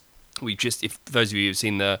just, if those of you who've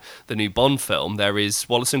seen the new Bond film, there is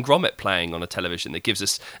Wallace and Gromit playing on a television that gives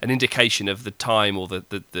us an indication of the time or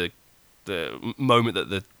the moment that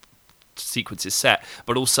the sequence is set.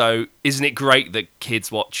 But also, isn't it great that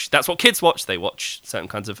kids watch? That's what kids watch. They watch certain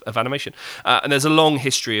kinds of animation. And there's a long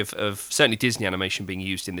history of certainly Disney animation being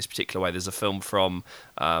used in this particular way. There's a film from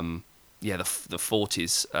the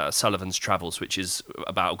 40s, Sullivan's Travels, which is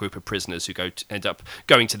about a group of prisoners who end up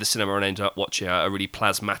going to the cinema and end up watching a really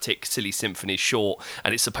plasmatic, silly symphony short,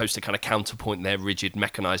 and it's supposed to kind of counterpoint their rigid,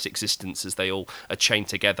 mechanized existence as they all are chained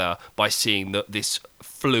together by seeing this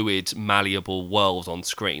fluid, malleable world on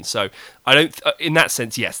screen. So I don't, in that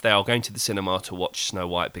sense, yes, they are going to the cinema to watch Snow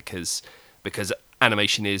White because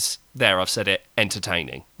animation is, there, I've said it,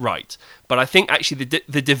 entertaining. Right. But I think actually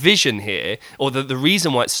the division here, or the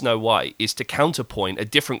reason why it's Snow White, is to counterpoint a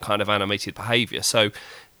different kind of animated behaviour. So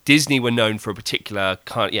Disney were known for a particular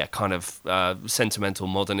kind of sentimental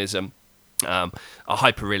modernism, a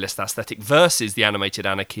hyper-realist aesthetic, versus the animated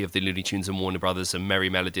anarchy of the Looney Tunes and Warner Brothers and Merry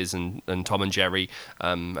Melodies and Tom and Jerry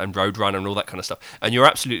and Roadrunner and all that kind of stuff. And you're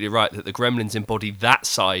absolutely right that the Gremlins embody that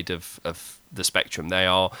side of the spectrum. They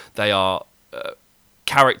are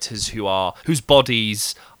characters whose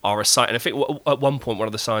bodies are a sign. And I think at one point one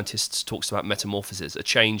of the scientists talks about metamorphosis, a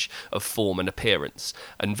change of form and appearance.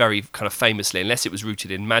 And very kind of famously, unless it was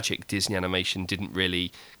rooted in magic, Disney animation didn't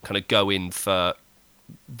really kind of go in for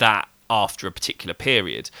that after a particular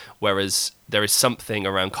period, whereas there is something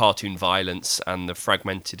around cartoon violence and the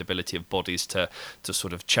fragmented ability of bodies to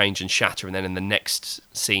sort of change and shatter, and then in the next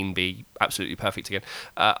scene be absolutely perfect again.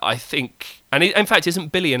 I think, and in fact,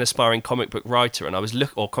 isn't Billy an aspiring comic book writer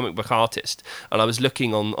or comic book artist? And I was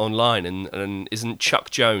looking online, and isn't Chuck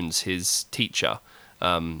Jones his teacher?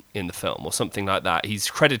 in the film, or something like that. He's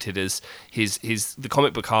credited as the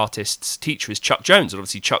comic book artist's teacher is Chuck Jones, and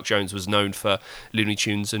obviously Chuck Jones was known for Looney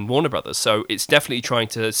Tunes and Warner Brothers. So it's definitely trying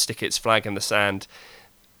to stick its flag in the sand.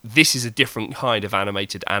 This is a different kind of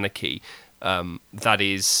animated anarchy that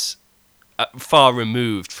is far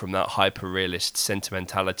removed from that hyper-realist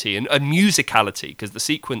sentimentality and musicality, because the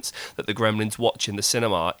sequence that the Gremlins watch in the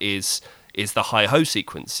cinema is the Hi-Ho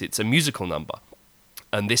sequence. It's a musical number.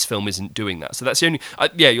 And this film isn't doing that. So that's the only...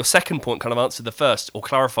 your second point kind of answered the first, or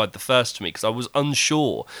clarified the first to me, because I was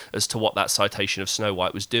unsure as to what that citation of Snow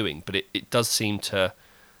White was doing. But it does seem to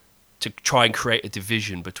try and create a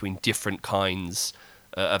division between different kinds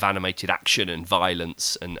of animated action and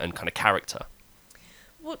violence and kind of character.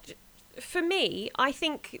 Well, for me, I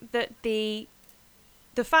think that the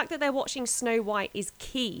fact that they're watching Snow White is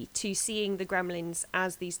key to seeing the Gremlins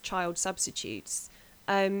as these child substitutes.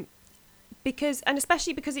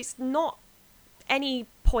 Especially because it's not any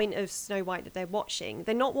point of Snow White that they're watching.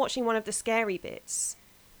 They're not watching one of the scary bits.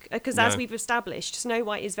 Because as we've established, Snow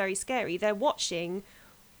White is very scary. They're watching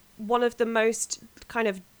one of the most kind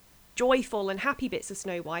of joyful and happy bits of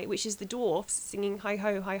Snow White, which is the dwarfs singing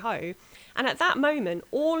hi-ho, hi-ho. And at that moment,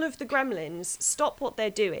 all of the Gremlins stop what they're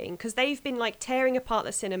doing, because they've been like tearing apart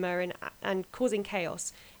the cinema and causing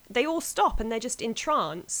chaos. They all stop and they're just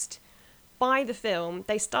entranced by the film.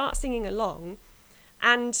 They start singing along,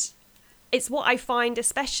 and it's what I find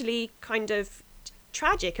especially kind of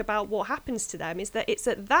tragic about what happens to them, is that it's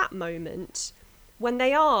at that moment when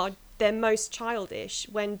they are their most childish,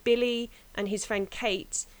 when Billy and his friend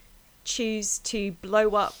Kate choose to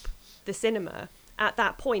blow up the cinema, at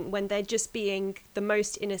that point when they're just being the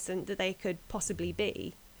most innocent that they could possibly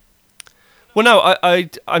be. Well, no,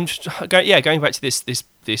 I'm just going back to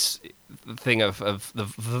this thing of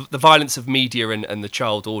the violence of media and the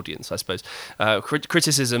child audience, I suppose.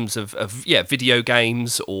 Criticisms of video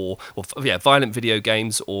games or violent video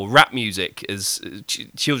games or rap music, as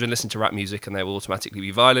children listen to rap music and they will automatically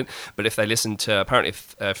be violent. But if they listen to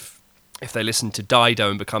if they listen to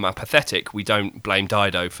Dido and become apathetic, we don't blame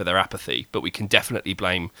Dido for their apathy, but we can definitely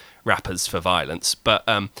blame rappers for violence. But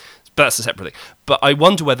that's a separate thing. But I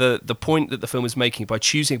wonder whether the point that the film is making by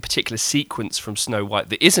choosing a particular sequence from Snow White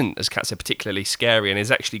that isn't, as Kat said, particularly scary and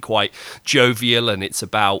is actually quite jovial, and it's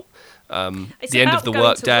about the end of the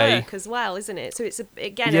workday as well, isn't it? So it's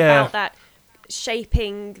about that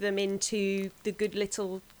shaping them into the good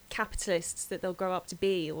little capitalists that they'll grow up to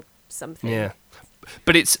be, or something. Yeah.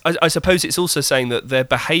 But I suppose it's also saying that their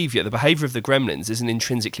behaviour, the behaviour of the Gremlins, isn't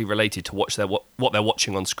intrinsically related to what they're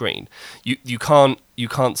watching on screen. You can't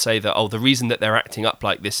say that, the reason that they're acting up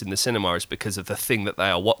like this in the cinema is because of the thing that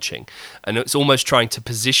they are watching. And it's almost trying to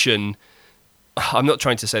position... I'm not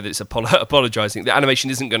trying to say that it's apologising. The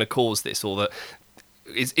animation isn't going to cause this, or that...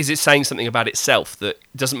 Is it saying something about itself, that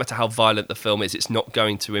it doesn't matter how violent the film is, it's not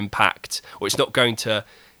going to impact, or it's not going to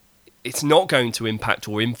impact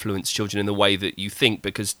or influence children in the way that you think,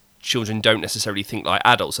 because children don't necessarily think like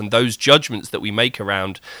adults, and those judgments that we make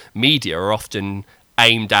around media are often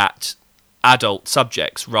aimed at adult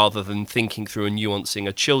subjects rather than thinking through and nuancing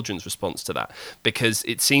a children's response to that, because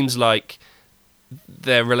it seems like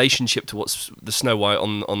their relationship to what's the Snow White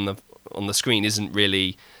on the screen isn't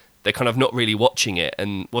really... They're kind of not really watching it,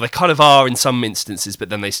 and they kind of are in some instances, but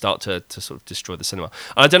then they start to sort of destroy the cinema.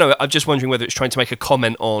 And I don't know, I'm just wondering whether it's trying to make a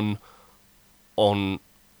comment on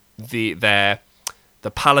the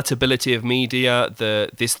palatability of media,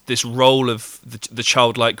 this role of the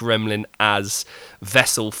childlike gremlin as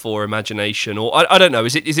vessel for imagination, or I don't know.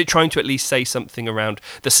 Is it trying to at least say something around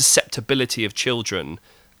the susceptibility of children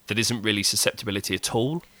that isn't really susceptibility at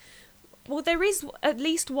all? Well, there is at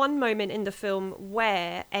least one moment in the film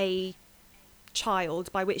where a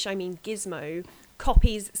child, by which I mean Gizmo,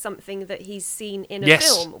 copies something that he's seen in a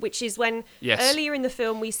film, which is when earlier in the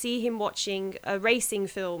film we see him watching a racing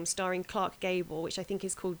film starring Clark Gable, which I think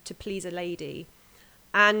is called To Please a Lady.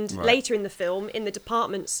 And later in the film, in the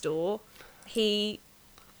department store, he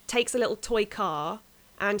takes a little toy car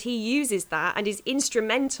and he uses that and is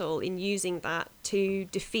instrumental in using that to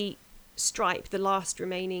defeat Stripe, the last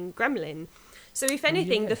remaining gremlin. So if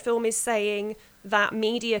anything, the film is saying that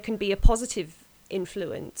media can be a positive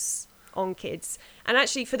influence on kids. And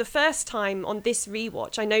actually, for the first time on this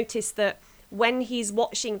rewatch, I noticed that when he's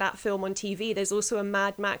watching that film on TV, there's also a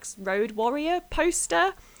Mad Max Road Warrior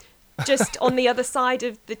poster just on the other side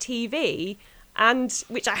of the TV, and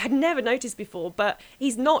which I had never noticed before. But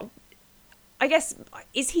he's not... I guess,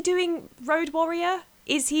 is he doing Road Warrior?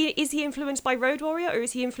 Is he influenced by Road Warrior, or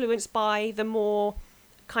is he influenced by the more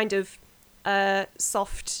kind of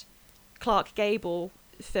soft Clark Gable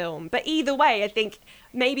film? But either way, I think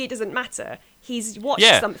maybe it doesn't matter. He's watched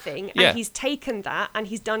Yeah. something and Yeah. he's taken that and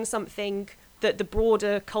he's done something that the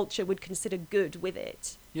broader culture would consider good with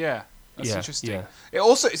it. Yeah, that's Yeah, interesting. yeah.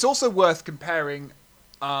 It's also worth comparing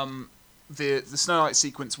the Snow White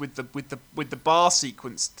sequence with the bar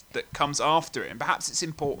sequence that comes after it, and perhaps it's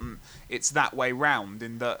important it's that way round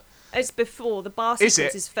in that. It's before the bar Is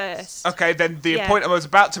sequence it? is first. Okay, then the Yeah. point I was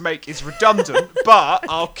about to make is redundant, but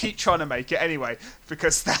I'll keep trying to make it anyway,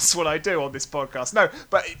 because that's what I do on this podcast. No,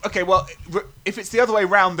 but okay, well, if it's the other way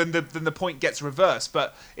round, then the point gets reversed.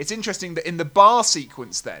 But it's interesting that in the bar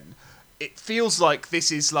sequence, then it feels like this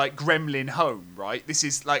is like Gremlin Home, right? This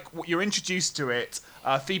is like you're introduced to it.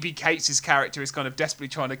 Phoebe Cates' character is kind of desperately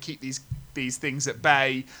trying to keep these things at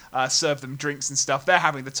bay, serve them drinks and stuff. They're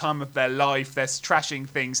having the time of their life. They're trashing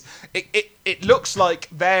things. It looks like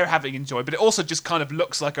they're having enjoy, but it also just kind of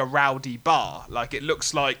looks like a rowdy bar. Like it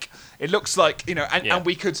looks like you know, and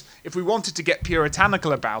we could, if we wanted to get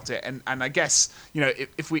puritanical about it, and I guess, you know,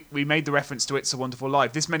 if we made the reference to It's a Wonderful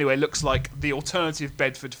Life, this anyway looks like the alternative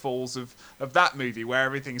Bedford Falls of that movie, where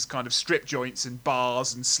everything's kind of strip joints and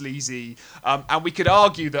bars and sleazy, and we could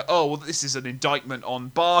argue that, oh well, this is an indictment on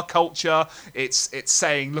bar culture. It's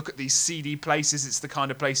saying, look at these seedy places. It's the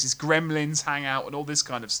kind of places gremlins hang out and all this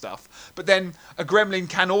kind of stuff. But then a gremlin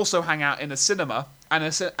can also hang out in a cinema, and a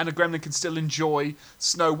gremlin can still enjoy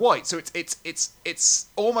Snow White. So it's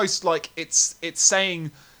almost like it's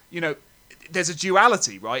saying, you know, there's a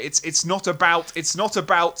duality, right? It's not about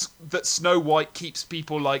that Snow White keeps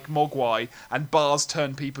people like Mogwai and bars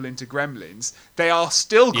turn people into gremlins. They are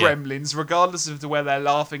still gremlins, regardless of whether they're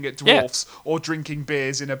laughing at dwarfs or drinking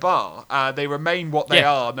beers in a bar. They remain what they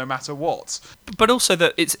are, no matter what. But also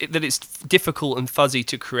that it's difficult and fuzzy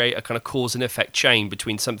to create a kind of cause and effect chain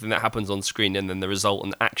between something that happens on screen and then the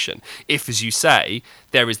resultant action. If, as you say,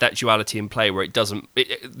 there is that duality in play where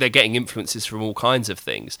they're getting influences from all kinds of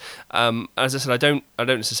things. As I said, I don't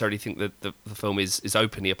necessarily think that the film is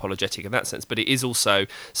openly apologetic in that sense, but it is also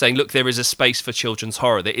saying, look, there is a space for children's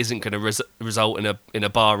horror that isn't going to result in a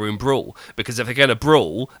barroom brawl, because if they're going to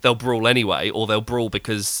brawl, they'll brawl anyway, or they'll brawl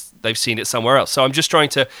because they've seen it somewhere else. So I'm just trying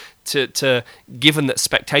to given that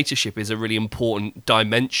spectatorship is a really important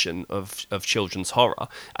dimension of children's horror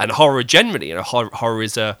and horror generally, you know, horror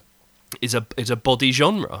is a body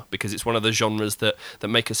genre, because it's one of the genres that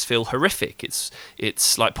make us feel horrific.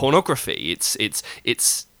 It's like pornography.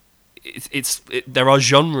 There are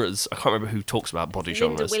genres. I can't remember who talks about body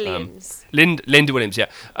genres. Linda Williams. Linda Williams, yeah.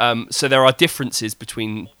 So there are differences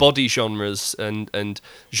between body genres and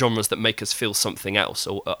genres that make us feel something else.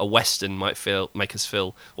 Or a Western might make us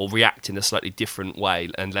feel or react in a slightly different way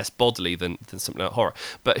and less bodily than something like horror.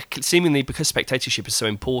 But seemingly, because spectatorship is so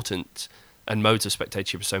important, and modes of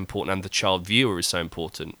spectatorship are so important, and the child viewer is so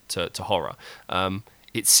important to horror,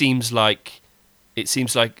 it seems like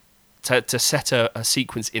to set a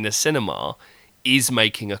sequence in a cinema is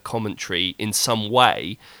making a commentary in some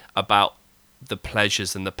way about the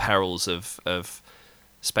pleasures and the perils of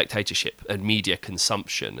spectatorship and media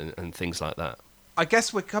consumption and things like that. I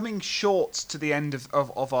guess we're coming short to the end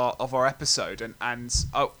of our episode, and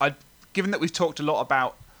given that we've talked a lot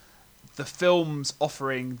about the films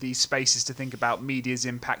offering these spaces to think about media's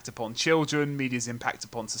impact upon children, media's impact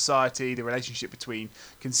upon society, the relationship between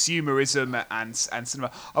consumerism and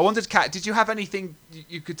cinema. I wondered, Kat, did you have anything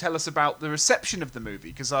you could tell us about the reception of the movie?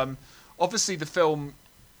 Because obviously the film,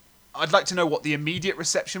 I'd like to know what the immediate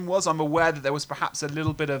reception was. I'm aware that there was perhaps a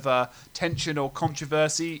little bit of tension or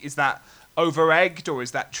controversy. Is that over-egged, or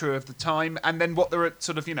is that true of the time? And then what the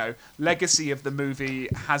sort of, you know, legacy of the movie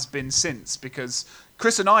has been since, because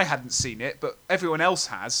Chris and I hadn't seen it, but everyone else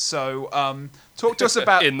has. So talk to us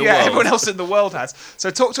about world. Everyone else in the world has. So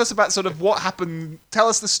talk to us about sort of what happened. Tell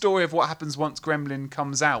us the story of what happens once Gremlin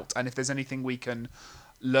comes out, and if there's anything we can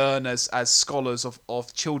learn as scholars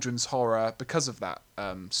of children's horror because of that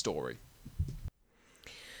story.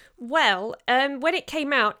 Well, when it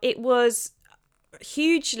came out, it was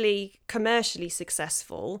hugely commercially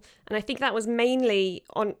successful, and I think that was mainly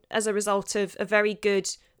as a result of a very good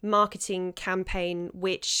marketing campaign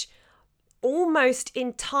which almost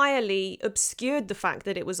entirely obscured the fact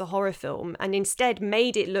that it was a horror film and instead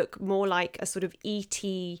made it look more like a sort of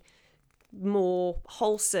E.T., more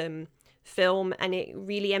wholesome film, and it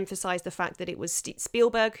really emphasized the fact that it was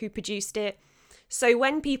Spielberg who produced it. So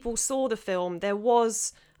when people saw the film, there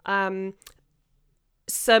was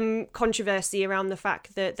some controversy around the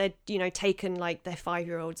fact that they'd, you know, taken like their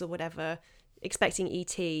 5-year-olds or whatever expecting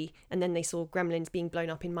E.T. and then they saw gremlins being blown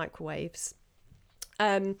up in microwaves.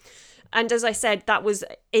 And as I said, that was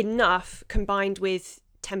enough combined with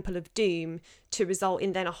Temple of Doom to result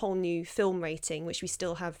in then a whole new film rating, which we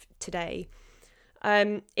still have today.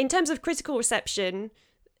 In terms of critical reception,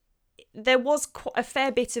 there was a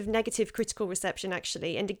fair bit of negative critical reception,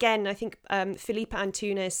 actually. And again, I think Philippa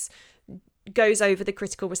Antunes goes over the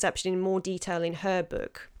critical reception in more detail in her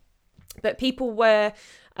book. But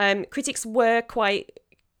critics were quite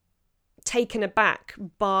taken aback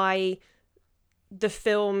by the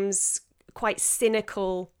film's quite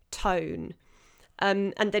cynical tone,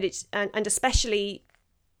 and that and especially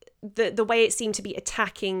the way it seemed to be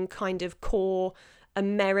attacking kind of core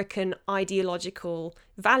American ideological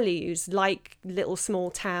values like little small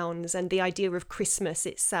towns and the idea of Christmas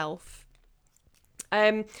itself.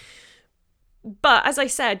 But as I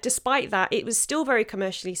said, despite that, it was still very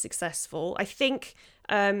commercially successful. I think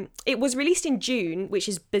it was released in June, which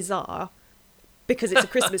is bizarre because it's a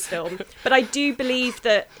Christmas film. But I do believe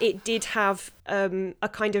that it did have a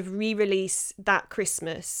kind of re-release that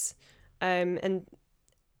Christmas. And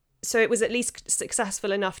so it was at least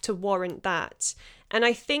successful enough to warrant that. And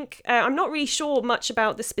I think, I'm not really sure much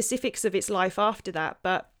about the specifics of its life after that,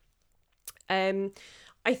 but I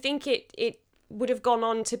think it would have gone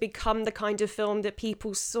on to become the kind of film that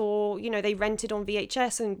people saw, they rented on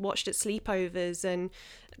VHS and watched at sleepovers, and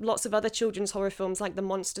lots of other children's horror films like The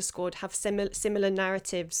Monster Squad have similar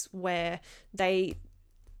narratives where they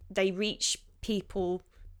reach people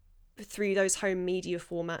through those home media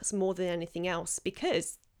formats more than anything else,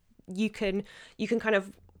 because you can kind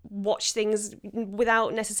of watch things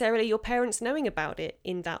without necessarily your parents knowing about it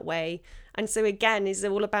in that way. And so again, is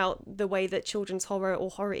all about the way that children's horror or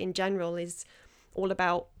horror in general is all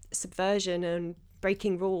about subversion and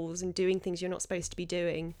breaking rules and doing things you're not supposed to be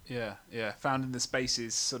doing. Yeah. Found in the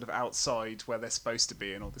spaces sort of outside where they're supposed to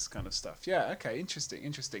be and all this kind of stuff. Yeah, okay, interesting.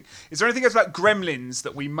 Is there anything else about Gremlins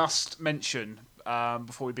that we must mention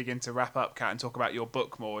before we begin to wrap up, Kat, and talk about your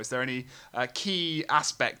book more? Is there any key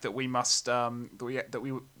aspect that we must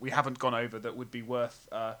that we haven't gone over that would be worth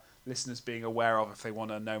listeners being aware of if they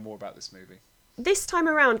want to know more about this movie? This time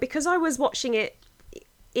around, because I was watching it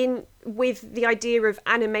with the idea of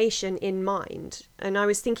animation in mind, and I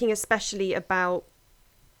was thinking especially about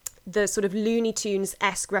the sort of Looney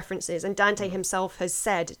Tunes-esque references, and Dante himself has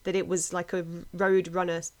said that it was like a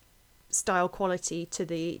Roadrunner style quality to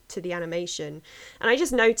the animation. And I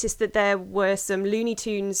just noticed that there were some Looney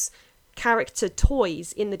Tunes character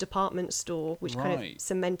toys in the department store, which kind of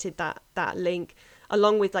cemented that link,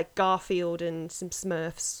 along with like Garfield and some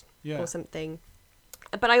Smurfs or something.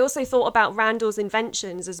 But I also thought about Randall's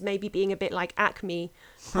Inventions as maybe being a bit like Acme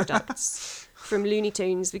products from Looney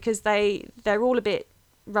Tunes, because they're all a bit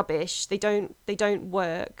rubbish. They don't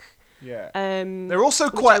work. Yeah. They're also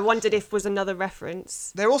quite. I wondered if was another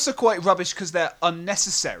reference. They're also quite rubbish because they're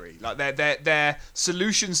unnecessary. Like they're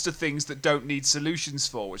solutions to things that don't need solutions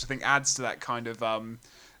for, which I think adds to that kind of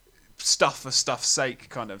stuff for stuff's sake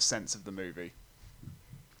kind of sense of the movie.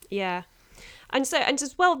 Yeah. And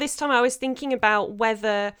as well, this time I was thinking about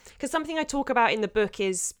whether, because something I talk about in the book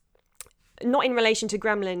is not in relation to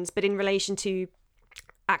Gremlins, but in relation to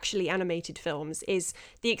actually animated films, is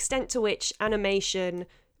the extent to which animation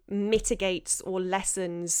mitigates or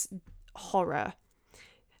lessens horror.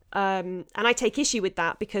 And I take issue with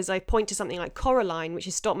that because I point to something like Coraline, which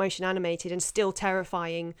is stop motion animated and still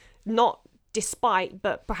terrifying, not despite,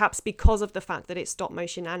 but perhaps because of the fact that it's stop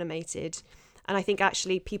motion animated. And I think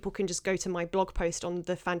actually people can just go to my blog post on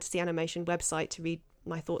the Fantasy Animation website to read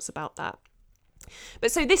my thoughts about that.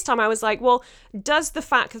 But so this time I was like, well, does the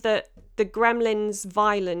fact that the Gremlins'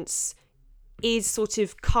 violence is sort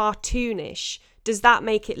of cartoonish, does that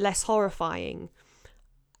make it less horrifying?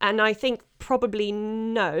 And I think probably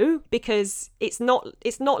no, because it's not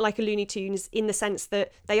like a Looney Tunes in the sense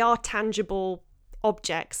that they are tangible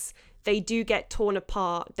objects. They do get torn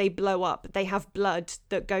apart, they blow up, they have blood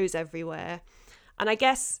that goes everywhere. And I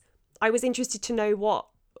guess I was interested to know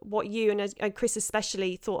what you and Chris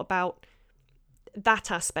especially thought about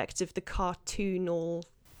that aspect of the cartoonal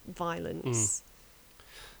violence.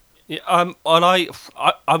 Yeah, and I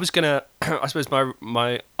was gonna. I suppose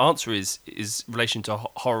my answer is relation to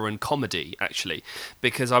horror and comedy, actually,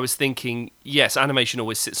 because I was thinking, yes, animation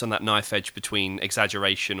always sits on that knife edge between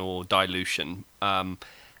exaggeration or dilution, and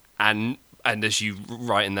as you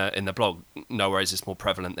write in the blog, nowhere is this more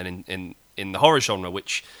prevalent than in the horror genre,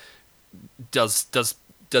 which does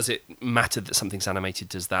it matter that something's animated?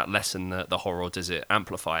 Does that lessen the horror, or does it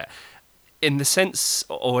amplify it? In the sense,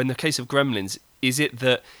 or in the case of Gremlins, is it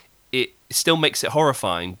that it still makes it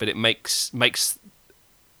horrifying, but it makes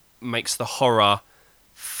the horror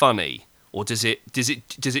funny, or does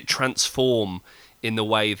it transform in the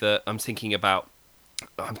way that I'm thinking about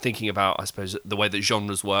I'm thinking about, I suppose, the way that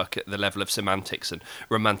genres work at the level of semantics and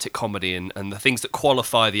romantic comedy and the things that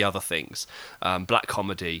qualify the other things, black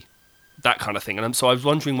comedy, that kind of thing. And so I was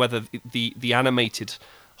wondering whether the animated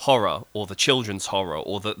horror or the children's horror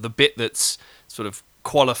or the bit that's sort of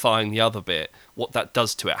qualifying the other bit, what that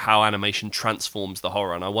does to it, how animation transforms the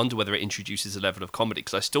horror. And I wonder whether it introduces a level of comedy,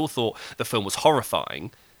 because I still thought the film was horrifying,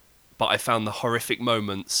 but I found the horrific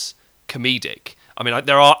moments comedic. I mean,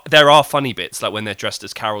 there are funny bits, like when they're dressed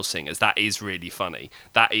as carol singers. That is really funny.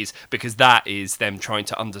 That is because that is them trying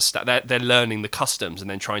to understand. They're learning the customs and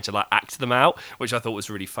then trying to like act them out, which I thought was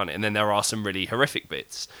really funny. And then there are some really horrific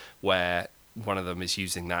bits where one of them is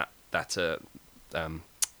using that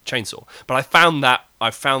chainsaw. But I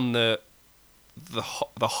found the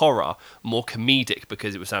horror more comedic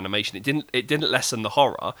because it was animation. It didn't lessen the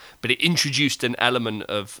horror, but it introduced an element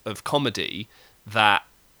of comedy that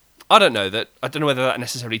I don't know whether that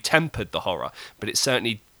necessarily tempered the horror, but it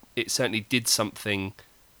certainly did something.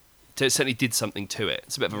 It certainly did something to it.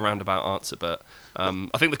 It's a bit of a roundabout answer, but I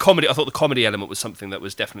thought the comedy element was something that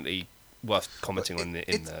was definitely worth commenting on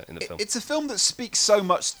in the film. It's a film that speaks so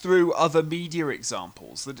much through other media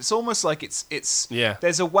examples that it's almost like it's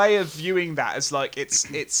there's a way of viewing that as like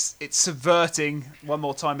it's subverting, one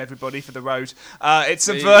more time everybody for the road, it's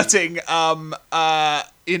subverting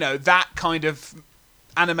that kind of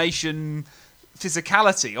animation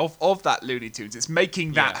physicality of that Looney Tunes. It's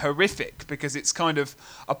making that horrific because it's kind of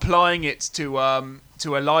applying it to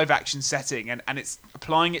a live action setting and it's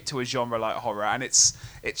applying it to a genre like horror, and it's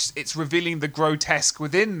revealing the grotesque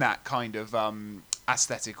within that kind of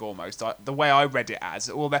aesthetic almost. The way I read it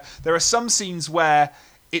as, well, there are some scenes where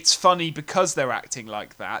it's funny because they're acting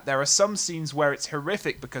like that. There are some scenes where it's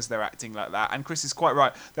horrific because they're acting like that. And Chris is quite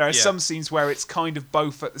right. There are some scenes where it's kind of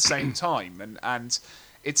both at the same time. And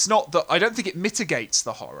it's not that... I don't think it mitigates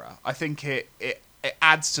the horror. I think it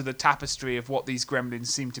adds to the tapestry of what these gremlins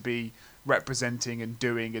seem to be representing and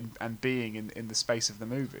doing and being in the space of the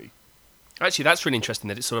movie. Actually, that's really interesting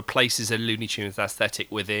that it sort of places a Looney Tunes aesthetic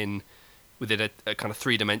within a kind of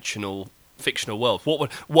three-dimensional fictional world.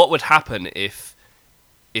 What would happen if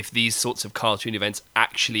these sorts of cartoon events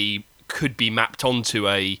actually could be mapped onto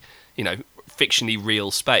a, fictionally real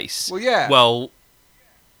space? Well, yeah. Well,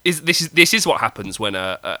 this is what happens when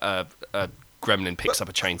a gremlin picks up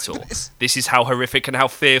a chainsaw. This is how horrific and how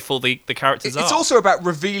fearful the characters are. It's also about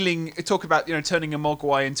revealing. Talk about turning a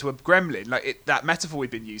mogwai into a gremlin, like that metaphor we've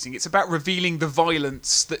been using. It's about revealing the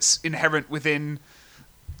violence that's inherent within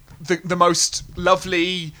the most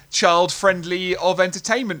lovely, child-friendly of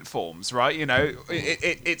entertainment forms, right?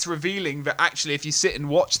 It's revealing that actually, if you sit and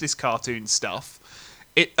watch this cartoon stuff,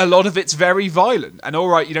 a lot of it's very violent. And all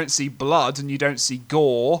right, you don't see blood and you don't see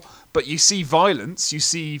gore, but you see violence, you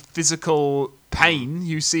see physical pain,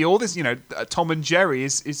 you see all this. Tom and Jerry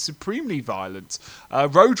is supremely violent.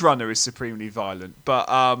 Roadrunner is supremely violent,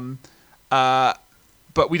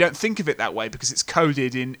 but we don't think of it that way because it's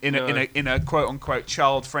coded in a quote unquote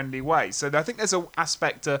child friendly way. So I think there's an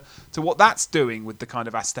aspect to what that's doing with the kind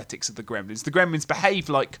of aesthetics of the Gremlins. The Gremlins behave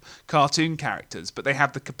like cartoon characters, but they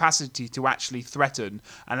have the capacity to actually threaten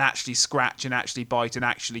and actually scratch and actually bite and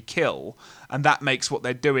actually kill, and that makes what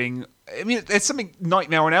they're doing. I mean, there's something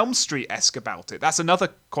Nightmare on Elm Street-esque about it. That's another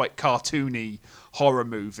quite cartoony horror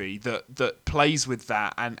movie that plays with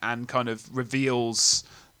that and kind of reveals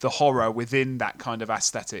the horror within that kind of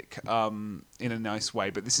aesthetic in a nice way,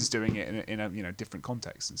 but this is doing it in a different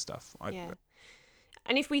context and stuff.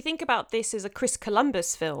 And if we think about this as a Chris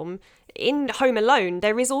Columbus film, in Home Alone,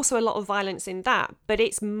 there is also a lot of violence in that, but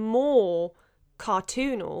it's more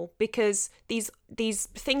cartoonal because these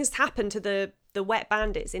things happen to the wet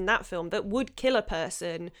bandits in that film that would kill a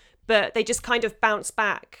person, but they just kind of bounce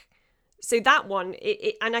back. So that one,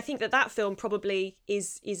 and I think that film probably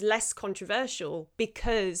is less controversial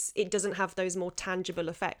because it doesn't have those more tangible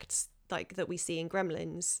effects like that we see in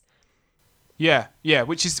Gremlins. Yeah,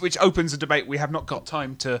 which opens a debate we have not got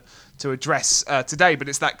time to address today, but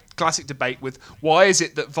it's that classic debate with why is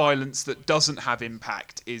it that violence that doesn't have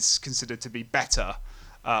impact is considered to be better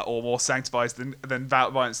or more sanctified than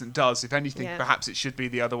violence that does. If anything, perhaps it should be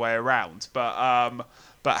the other way around.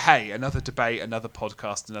 But hey, another debate, another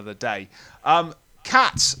podcast, another day.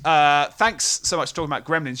 Kat, thanks so much for talking about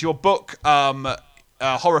Gremlins. Your book,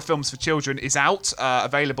 Horror Films for Children, is out,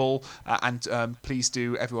 available, and please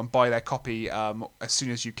do, everyone, buy their copy as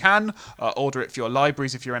soon as you can. Order it for your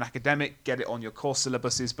libraries if you're an academic. Get it on your course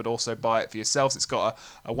syllabuses, but also buy it for yourselves. It's got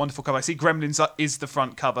a wonderful cover. I see Gremlins is the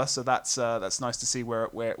front cover, so that's nice to see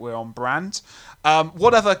we're on brand.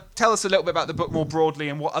 Tell us a little bit about the book more broadly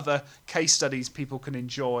and what other case studies people can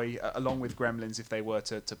enjoy along with Gremlins if they were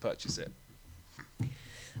to purchase it.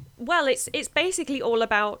 Well, it's basically all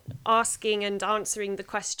about asking and answering the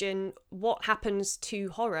question, what happens to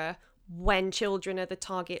horror when children are the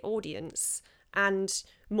target audience? And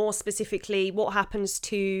more specifically, what happens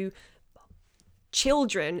to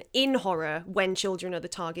children in horror when children are the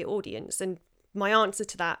target audience? And my answer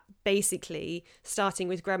to that, basically, starting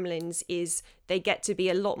with Gremlins, is they get to be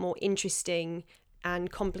a lot more interesting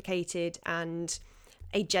and complicated and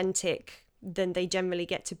agentic than they generally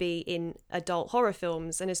get to be in adult horror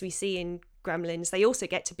films. And as we see in Gremlins, they also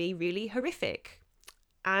get to be really horrific.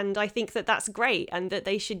 And I think that that's great, and that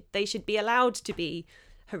they should be allowed to be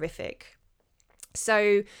horrific.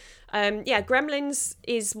 So, Gremlins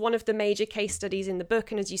is one of the major case studies in the book.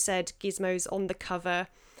 And as you said, Gizmo's on the cover.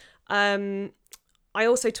 I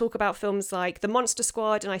also talk about films like The Monster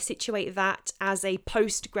Squad, and I situate that as a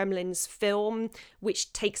post-Gremlins film,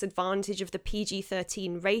 which takes advantage of the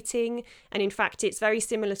PG-13 rating. And in fact, it's very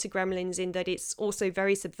similar to Gremlins in that it's also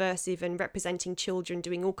very subversive and representing children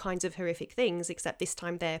doing all kinds of horrific things, except this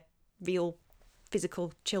time they're real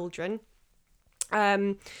physical children.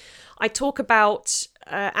 I talk about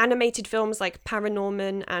animated films like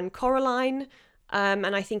Paranorman and Coraline,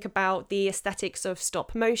 and I think about the aesthetics of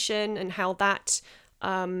stop motion and how that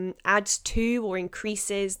adds to or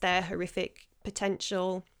increases their horrific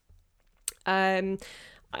potential.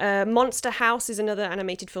 Monster House is another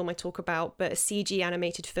animated film I talk about, but a CG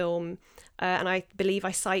animated film, and I believe I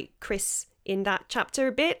cite Chris in that chapter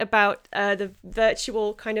a bit about the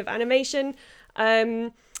virtual kind of animation,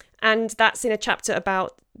 and that's in a chapter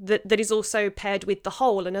about that is also paired with The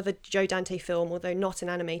Hole, another Joe Dante film, although not an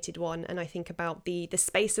animated one, and I think about the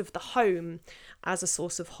space of the home as a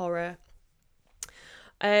source of horror.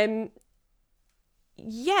 And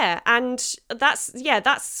that's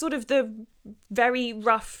sort of the very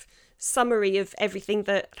rough summary of everything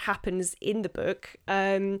that happens in the book.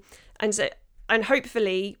 And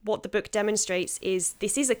hopefully what the book demonstrates is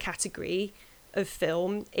this is a category of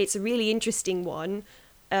film. It's a really interesting one.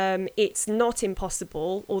 It's not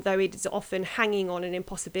impossible, although it is often hanging on an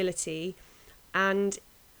impossibility. And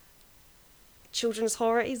children's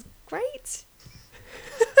horror is great.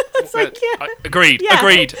 It's like, yeah. Agreed.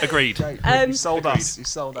 You sold us.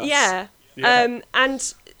 Yeah. Yeah.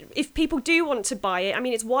 And if people do want to buy it, I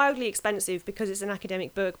mean, it's wildly expensive because it's an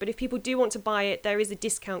academic book, but if people do want to buy it, there is a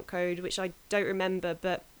discount code, which I don't remember,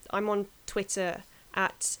 but I'm on Twitter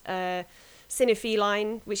at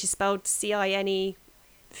Cinefeline, which is spelled C-I-N-E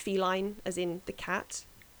feline, as in the cat.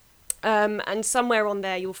 And somewhere on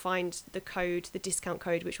there you'll find the discount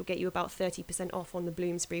code, which will get you about 30% off on the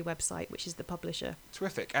Bloomsbury website, which is the publisher.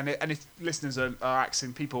 Terrific. And if listeners are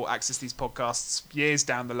people access these podcasts years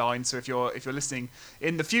down the line, so if you're listening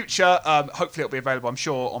in the future, hopefully it'll be available, I'm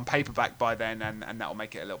sure, on paperback by then, and that'll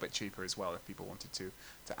make it a little bit cheaper as well if people wanted to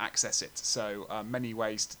access it. So many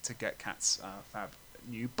ways to get Kat's fab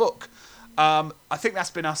new book. I think that's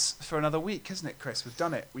been us for another week, hasn't it, Chris? We've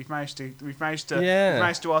done it. We've managed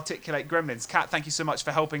to articulate Gremlins. Kat, thank you so much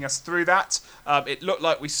for helping us through that. It looked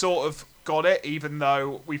like we sort of got it, even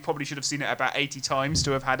though we probably should have seen it about 80 times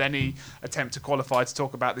to have had any attempt to qualify to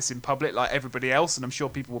talk about this in public like everybody else, and I'm sure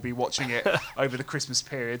people will be watching it over the Christmas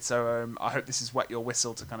period, so I hope this has wet your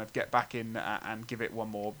whistle to kind of get back in and give it one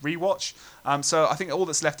more rewatch. So I think all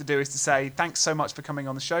that's left to do is to say thanks so much for coming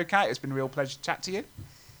on the show, Kat. It's been a real pleasure to chat to you.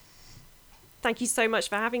 Thank you so much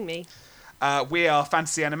for having me. We are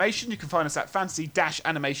Fantasy Animation. You can find us at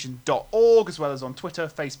fantasy-animation.org, as well as on Twitter,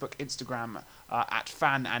 Facebook, Instagram, at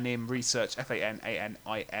FanAnim Research,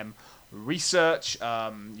 FANANIM Research.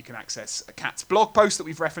 You can access Kat's blog post that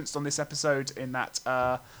we've referenced on this episode in that.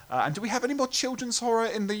 And do we have any more children's horror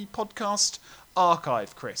in the podcast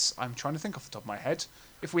archive, Chris? I'm trying to think off the top of my head.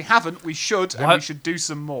 If we haven't, we should, and we should do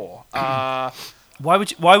some more. Why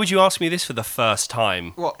would you ask me this for the first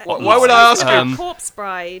time? Why would I ask you? Corpse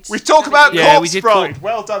Bride. We talk about Corpse did Bride.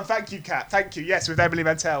 Well done, thank you, Kat. Thank you. Yes, with Emily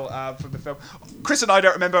Mantel from the film. Chris and I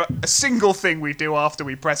don't remember a single thing we do after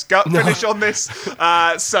we press gut finish on this.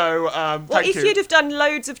 Thank you. If you'd have done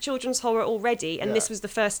loads of children's horror already, and this was the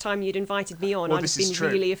first time you'd invited me on, I'd have been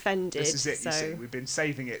really offended. This is it. You see, we've been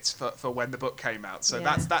saving it for when the book came out, so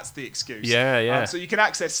that's the excuse. Yeah. So you can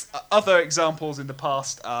access other examples in the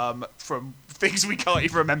past from things we can't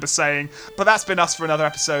even remember saying. But that's been us for another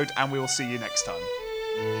episode, and we will see you next time.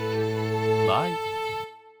 Bye.